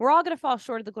here. We're all going to fall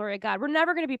short of the glory of God. We're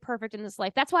never going to be perfect in this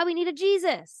life. That's why we need a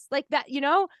Jesus like that,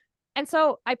 And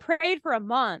so I prayed for a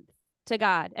month to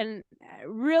God, and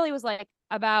really was like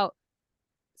about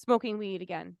smoking weed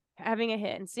again, having a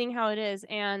hit and seeing how it is.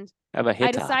 And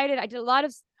I decided I did a lot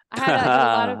of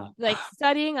like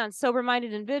studying on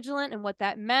sober-minded and vigilant and what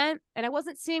that meant. And I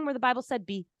wasn't seeing where the Bible said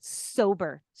be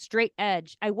sober, straight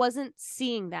edge. I wasn't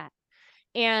seeing that.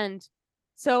 And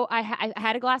so I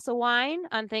had a glass of wine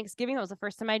on Thanksgiving. That was the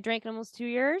first time I drank in almost 2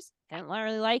 years. I didn't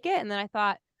really like it. And then I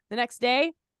thought the next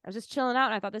day I was just chilling out,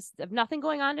 and I thought, this, if nothing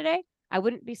going on today, I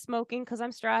wouldn't be smoking because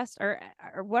I'm stressed or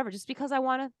whatever, just because I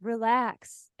want to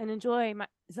relax and enjoy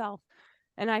myself.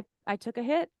 And I took a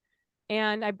hit.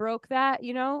 And I broke that,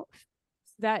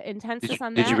 that intenseness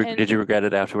on that. Did you regret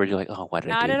it afterwards? You're like, oh, why did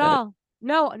I do that? Not at all.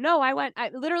 No, I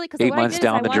literally, because 8 months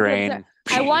down the drain.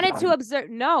 I wanted to observe.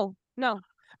 No.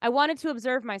 I wanted to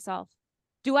observe myself.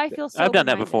 Do I feel sober? I've done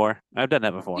that before.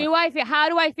 Do I feel? How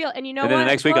do I feel? And then the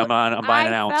next week I'm buying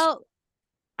an ounce.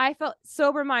 I felt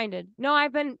sober minded. No, I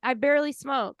barely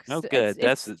smoke. Oh, good.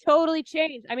 It's totally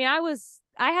changed. I mean, I was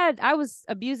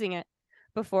abusing it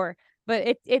before.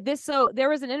 But there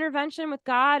was an intervention with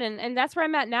God, and that's where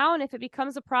I'm at now. And if it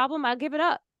becomes a problem, I'll give it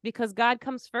up because God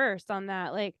comes first on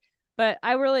that. Like, but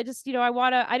I really just,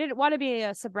 I didn't want to be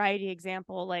a sobriety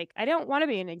example. Like, I don't want to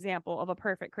be an example of a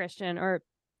perfect Christian or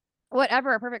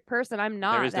whatever, a perfect person. I'm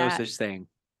not. There is no such thing.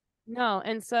 No.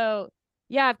 And so,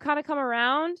 yeah, I've kind of come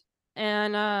around,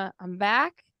 and I'm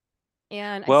back.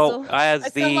 And I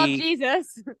still love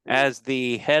Jesus. As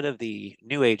the head of the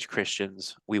New Age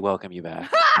Christians, we welcome you back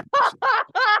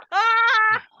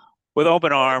with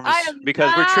open arms,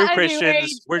 because we're true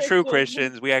Christians. We're true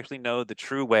Christians. We actually know the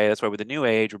true way. That's why with the New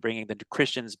Age, we're bringing the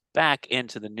Christians back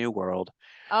into the New World.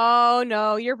 Oh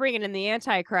no, you're bringing in the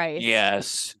Antichrist.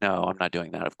 Yes, no, I'm not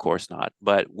doing that. Of course not.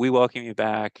 But we welcome you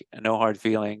back. No hard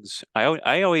feelings.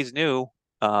 I always knew.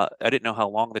 I didn't know how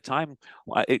long the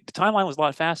timeline was a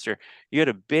lot faster. You had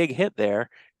a big hit there,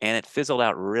 and it fizzled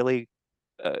out really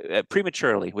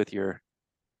prematurely with your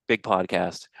big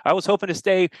podcast. I was hoping to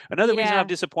stay. Another reason I'm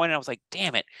disappointed, I was like,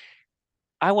 damn it.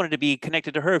 I wanted to be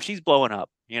connected to her if she's blowing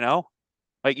up,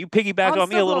 Like, you piggybacked on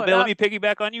me a little bit. Let me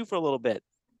piggyback on you for a little bit.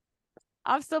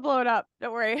 I'm still blowing up.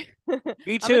 Don't worry.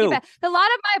 Me too. A lot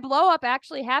of my blow up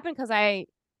actually happened because I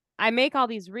make all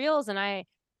these reels, and I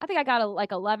think I got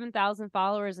like 11,000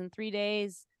 followers in 3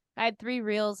 days. I had 3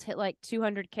 reels hit like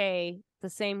 200K the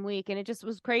same week, and it just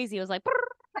was crazy. It was like,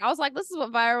 I was like, this is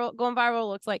what going viral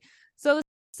looks like. So the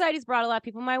society's brought a lot of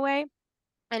people my way,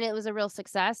 and it was a real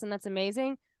success, and that's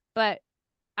amazing. But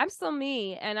I'm still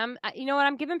me, and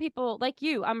I'm giving people like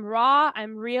you. I'm raw.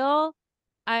 I'm real.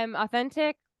 I'm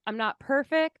authentic. I'm not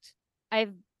perfect. I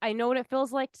know what it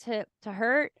feels like to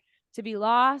hurt, to be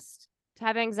lost, to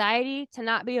have anxiety, to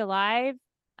not be alive.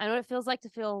 I know what it feels like to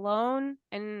feel alone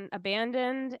and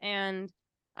abandoned. And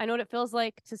I know what it feels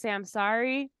like to say I'm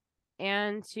sorry,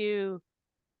 and to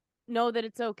know that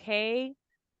it's okay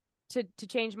to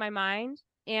change my mind.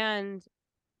 And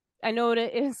I know what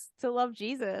it is to love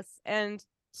Jesus and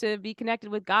to be connected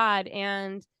with God.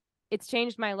 And it's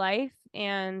changed my life.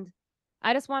 And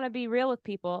I just want to be real with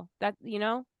people. That,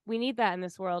 we need that in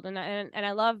this world. And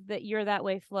I love that you're that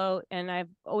way, Float. And I've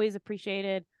always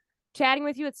appreciated chatting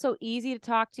with you. It's so easy to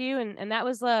talk to you. And that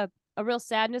was a real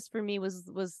sadness for me, was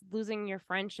losing your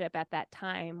friendship at that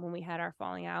time when we had our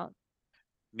falling out.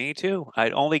 Me too.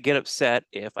 I'd only get upset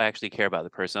if I actually care about the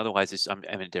person. Otherwise, I'm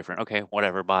indifferent. Okay,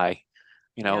 whatever, bye.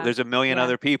 There's a million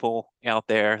other people out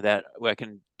there that I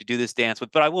can do this dance with.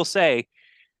 But I will say,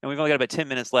 and we've only got about 10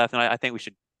 minutes left, and I think we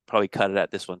should probably cut it at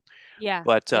this one. Yeah.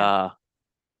 But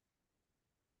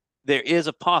there is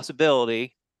a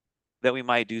possibility that we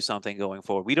might do something going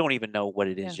forward. We don't even know what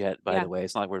it Yeah. is yet, by Yeah. the way.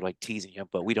 It's not like we're like teasing you,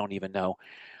 but we don't even know.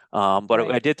 But I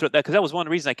Right. did throw that because that was one of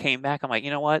the reasons I came back. I'm like,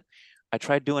 you know what? I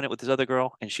tried doing it with this other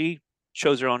girl, and she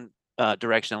chose her own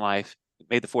direction in life.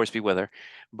 May the force be with her.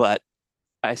 But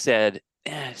I said,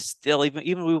 still,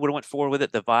 even we would have went forward with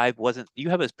it. The vibe wasn't. You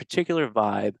have a particular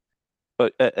vibe,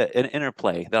 but an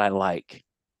interplay that I like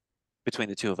between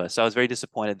the two of us. So I was very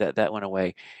disappointed that that went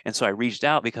away. And so I reached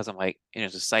out because I'm like,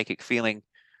 there's a psychic feeling.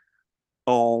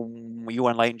 Oh, you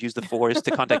enlightened, use the force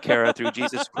to contact Kara through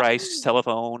Jesus Christ's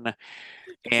telephone.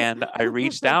 And I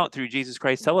reached out through Jesus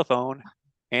Christ's telephone,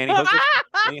 and he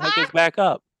hooked us back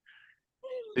up.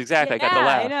 Exactly. I got the Yeah, I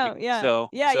laugh. know. Yeah. So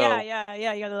Yeah, yeah, so yeah,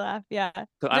 yeah. You gotta laugh. Yeah.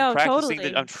 so I'm No, practicing that.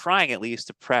 totally. I'm trying at least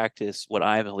to practice what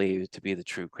I believe to be the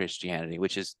true Christianity,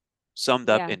 which is summed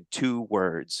up Yeah. in 2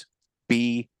 words: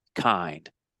 be kind.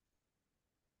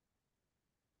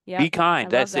 Be Yep. I kind.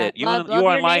 love That's it. that. You Love you are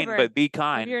your enlightened, neighbor. but be Love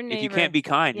kind. your If you can't neighbor. be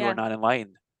kind, you are Yeah. not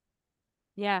enlightened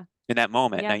Yeah. in that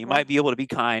moment. Now Yeah. you Well, might be able to be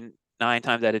kind 9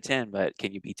 times out of 10, but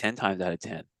can you be 10 times out of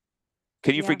 10?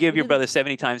 Can you yeah. forgive We your did. brother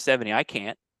 70 times 70? I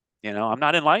can't. I'm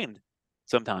not enlightened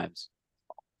sometimes.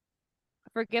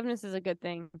 Forgiveness is a good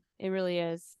thing. It really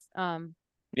is. Yeah.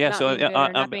 Not So being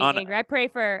bitter, not being on angry. I pray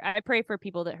for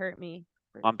people that hurt me.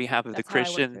 behalf of the That's how I work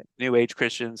through Christian New Age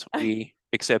Christians, it. we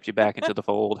accept you back into the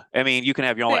fold. I mean, you can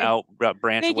have your own Thank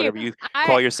branch or thank you. whatever you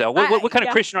call I yourself. What kind of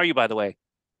yeah. Christian are you, by the way?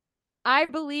 I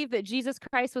believe that Jesus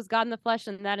Christ was God in the flesh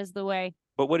and that is the way.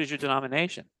 But what is your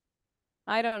denomination?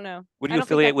 I don't know. What do I you don't think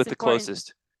affiliate that's with the important.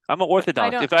 closest? I'm an I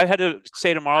Orthodox. don't If I had to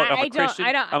say tomorrow I'm a I don't Christian,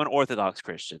 I don't I'm an Orthodox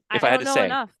Christian. If I I had don't to know say,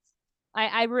 enough.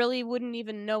 I really wouldn't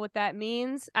even know what that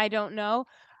means. I don't know.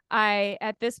 I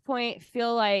at this point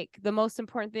feel like the most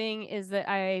important thing is that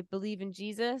I believe in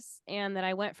Jesus and that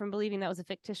I went from believing that was a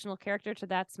fictional character to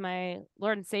that's my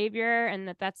Lord and Savior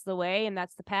and that's the way and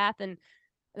that's the path, and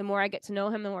the more I get to know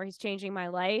him, the more he's changing my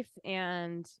life,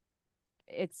 and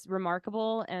it's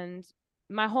remarkable. And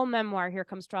my whole memoir, Here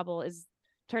Comes Trouble, is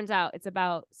turns out it's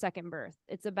about second birth.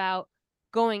 It's about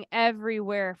going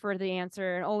everywhere for the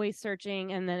answer and always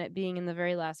searching and then it being in the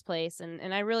very last place.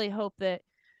 And I really hope that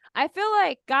I feel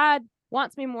like God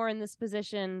wants me more in this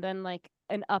position than like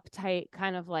an uptight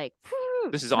kind of like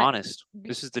this is kind honest.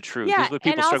 This is the truth. This yeah, is what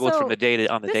and people struggle with from also the day to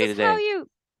on the this day is to how day. you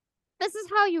this is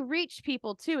how you reach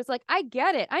people too. It's like I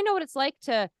get it. I know what it's like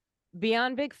to be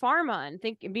on big pharma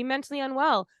and be mentally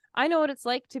unwell. I know what it's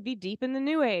like to be deep in the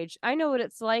new age. I know what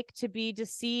it's like to be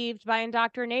deceived by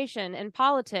indoctrination and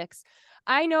politics.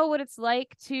 I know what it's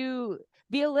like to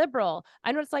be a liberal.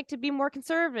 I know what it's like to be more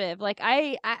conservative. Like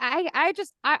I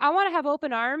want to have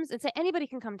open arms and say anybody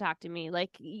can come talk to me.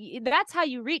 Like that's how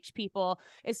you reach people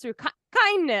is through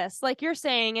kindness, like you're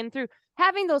saying, and through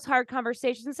having those hard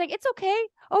conversations and saying it's okay.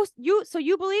 Oh,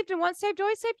 you believed in once saved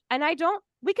always saved and I don't.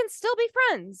 We can still be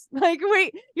friends. Like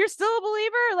wait, you're still a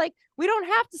believer. Like we don't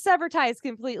have to sever ties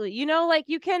completely, like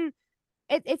you can.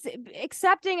 It's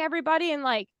accepting everybody, and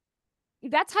like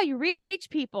that's how you reach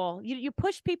people. You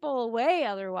push people away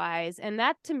otherwise, and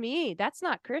that to me that's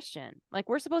not Christian. Like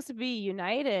we're supposed to be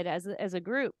united as a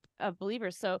group of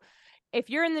believers. So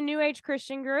if you're in the New Age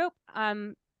Christian group,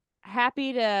 I'm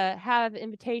happy to have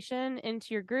invitation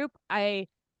into your group. I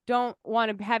don't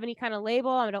want to have any kind of label.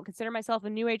 I don't consider myself a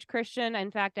New Age Christian. In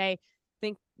fact, I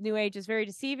think New Age is very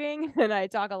deceiving, and I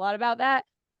talk a lot about that.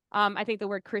 I think the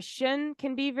word Christian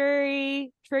can be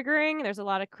very triggering. There's a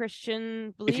lot of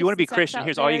Christian If you want beliefs to be and sects Christian, out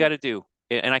here's all you got there. to do.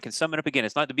 And I can sum it up again.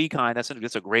 It's not to be kind. That's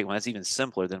a great one. That's even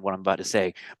simpler than what I'm about to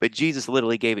say. But Jesus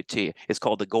literally gave it to you. It's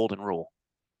called the golden rule.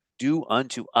 Do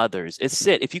unto others. It's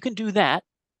it. If you can do that,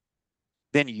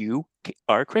 then you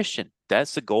are a Christian.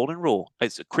 That's the golden rule.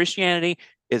 Christianity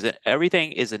is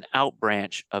everything is an out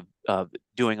branch of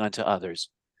doing unto others.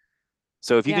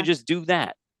 So if you can Yeah. just do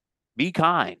that, be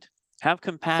kind, have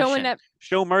So compassion,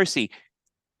 show mercy,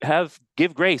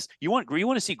 give grace. You want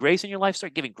to see grace in your life?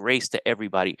 Start giving grace to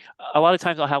everybody. A lot of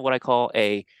times I'll have what I call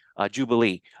a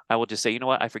jubilee. I will just say, you know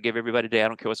what? I forgive everybody today. I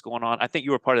don't care what's going on. I think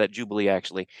you were part of that jubilee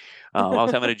actually. I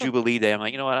was having a jubilee day. I'm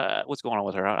like, you know what? What's going on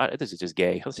with her? This is just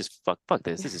gay. Let's just fuck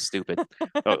this. This is stupid.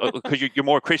 Because you're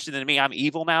more Christian than me. I'm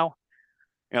evil now.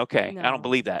 Okay, I don't no.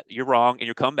 believe that. You're wrong, and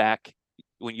you'll come back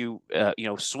when you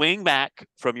swing back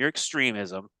from your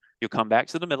extremism. You'll come back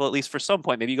to the middle at least for some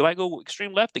point. Maybe you might go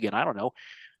extreme left again. I don't know.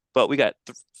 But we got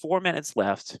 4 minutes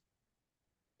left.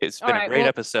 It's All been a right. great Well,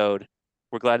 episode.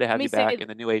 We're glad to let have me you back say in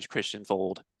the New Age Christian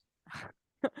fold.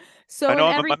 so I in know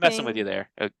I'm messing with you everything.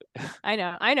 there. I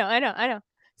know.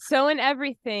 So in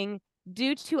everything,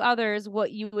 do to others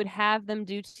what you would have them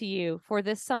do to you, for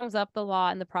this sums up the law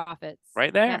and the prophets.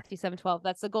 Right there. Matthew 7:12.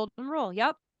 That's the golden rule.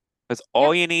 Yep. That's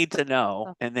all you need to know.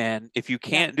 Oh. And then if you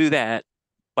can't do that,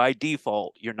 by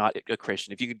default, you're not a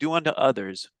Christian. If you can do unto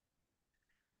others,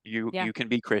 you can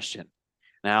be Christian.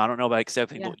 Now, I don't know about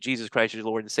accepting Jesus Christ as your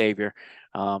Lord and Savior.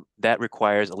 That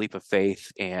requires a leap of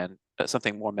faith and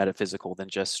something more metaphysical than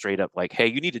just straight up like, hey,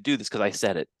 you need to do this because I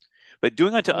said it. But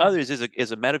doing unto others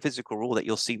is a metaphysical rule that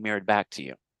you'll see mirrored back to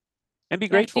you. And be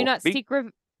grateful.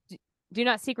 Do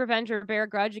not seek revenge or bear a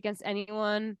grudge against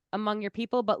anyone among your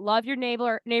people, but love your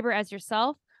neighbor as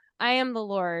yourself. I am the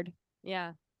Lord.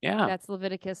 Yeah. That's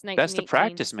Leviticus 19:18. That's the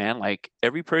practice, man. Like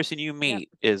every person you meet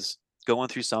is going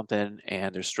through something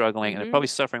and they're struggling and they're probably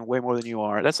suffering way more than you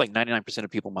are. That's like 99% of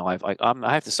people in my life. Like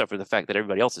I have to suffer the fact that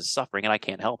everybody else is suffering and I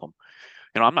can't help them.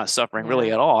 I'm not suffering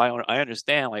really at all. I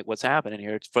understand like what's happening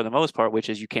here for the most part, which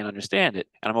is you can't understand it.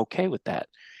 And I'm okay with that.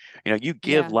 You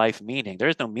give life meaning.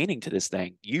 There's no meaning to this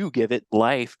thing. You give it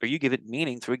life or you give it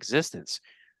meaning through existence.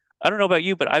 I don't know about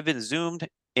you, but I've been zoomed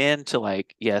into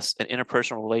like, yes, an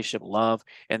interpersonal relationship, love,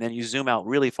 and then you zoom out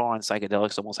really far on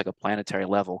psychedelics, almost like a planetary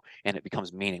level, and it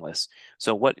becomes meaningless.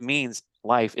 So what means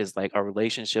life is like our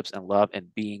relationships and love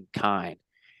and being kind.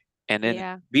 And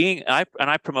then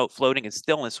I promote floating in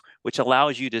stillness, which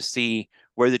allows you to see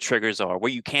where the triggers are,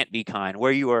 where you can't be kind,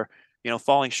 where you are,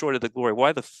 falling short of the glory,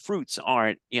 why the fruits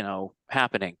aren't,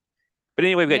 happening. But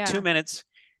anyway, we've got 2 minutes.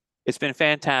 It's been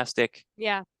fantastic.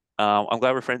 Yeah. I'm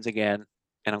glad we're friends again,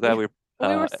 and I'm glad we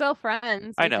were still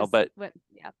friends. I know, but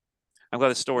I'm glad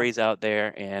the story's out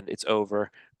there and it's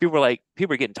over. People are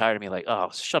getting tired of me. Like, oh,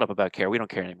 shut up about care. We don't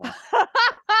care anymore.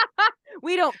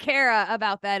 We don't care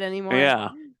about that anymore. Yeah.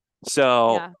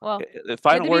 So the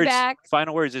final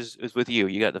words is with you.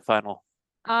 You got the final.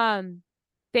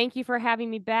 Thank you for having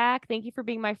me back. Thank you for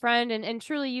being my friend. And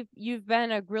truly you've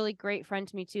been a really great friend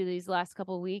to me too these last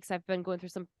couple of weeks. I've been going through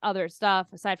some other stuff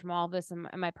aside from all of this in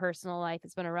my personal life.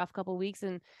 It's been a rough couple of weeks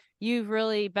and you've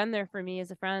really been there for me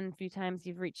as a friend. A few times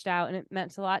you've reached out and it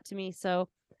meant a lot to me. So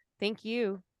thank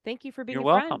you. Thank you for being You're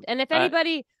a friend. welcome. And if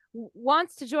anybody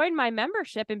wants to join my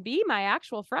membership and be my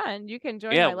actual friend, you can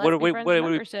join my Let's Be Friends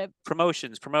membership.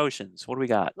 Promotions. What do we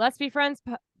got? Let's Be Friends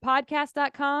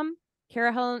podcast.com.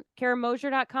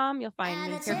 KaraMosier.com. You'll find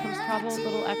me. Here Comes Trouble,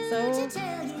 little XO.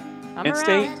 I'm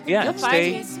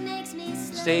around.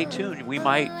 Stay tuned. We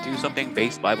might do something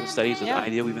based Bible studies with the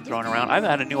idea we've been throwing around. I've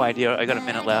had a new idea. I got a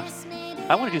minute left.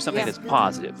 I want to do something that's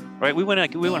positive, right? We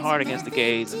went hard against the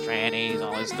gays and trannies,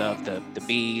 all this stuff, the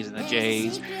B's and the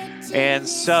J's, and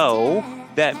so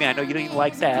I know you don't even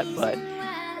like that, but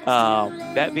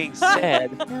that being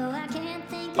said,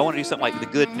 I want to do something like the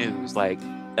good news, like.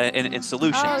 And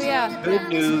solutions. Oh, yeah. Good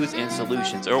news and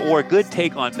solutions, or a good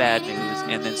take on bad news,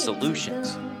 and then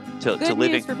solutions to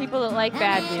living. News for people that like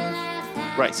bad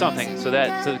news. Right, something. So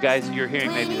guys, you're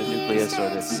hearing maybe the nucleus or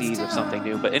the seeds of something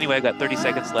new. But anyway, I've got 30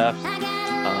 seconds left.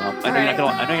 I know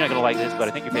you're not gonna like this, but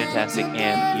I think you're fantastic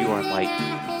and you are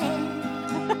enlightened.